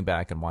imagine going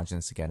back and watching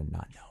this again and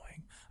not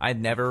knowing. I'd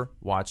never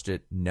watched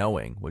it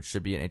knowing, which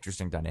should be an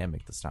interesting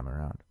dynamic this time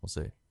around. We'll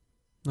see.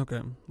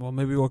 Okay. Well,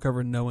 maybe we'll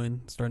cover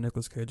Knowing, starring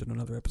Nicolas Cage in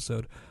another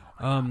episode.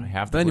 I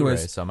have the Blu-ray,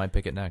 so I might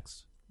pick it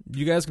next.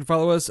 You guys can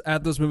follow us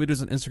at Those Movie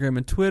Dudes on Instagram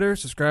and Twitter.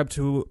 Subscribe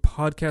to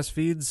podcast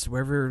feeds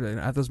wherever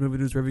at Those Movie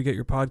Dudes, wherever you get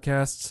your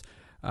podcasts.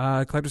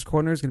 Collector's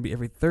Corner is going to be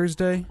every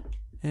Thursday.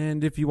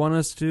 And if you want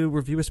us to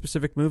review a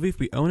specific movie, if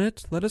we own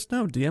it, let us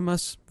know. DM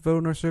us, vote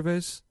in our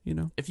surveys,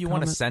 If you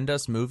want to send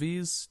us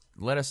movies,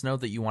 let us know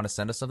that you want to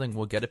send us something.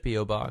 We'll get a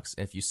P.O. box.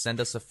 If you send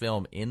us a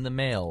film in the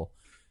mail,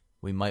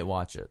 we might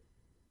watch it.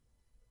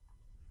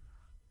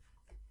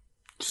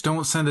 Just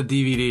don't send a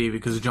DVD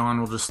because John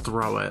will just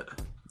throw it.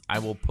 I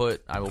will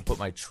put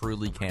my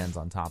Truly cans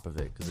on top of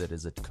it because it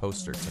is a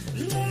coaster to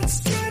me.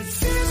 Let's get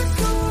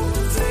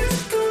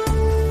physical.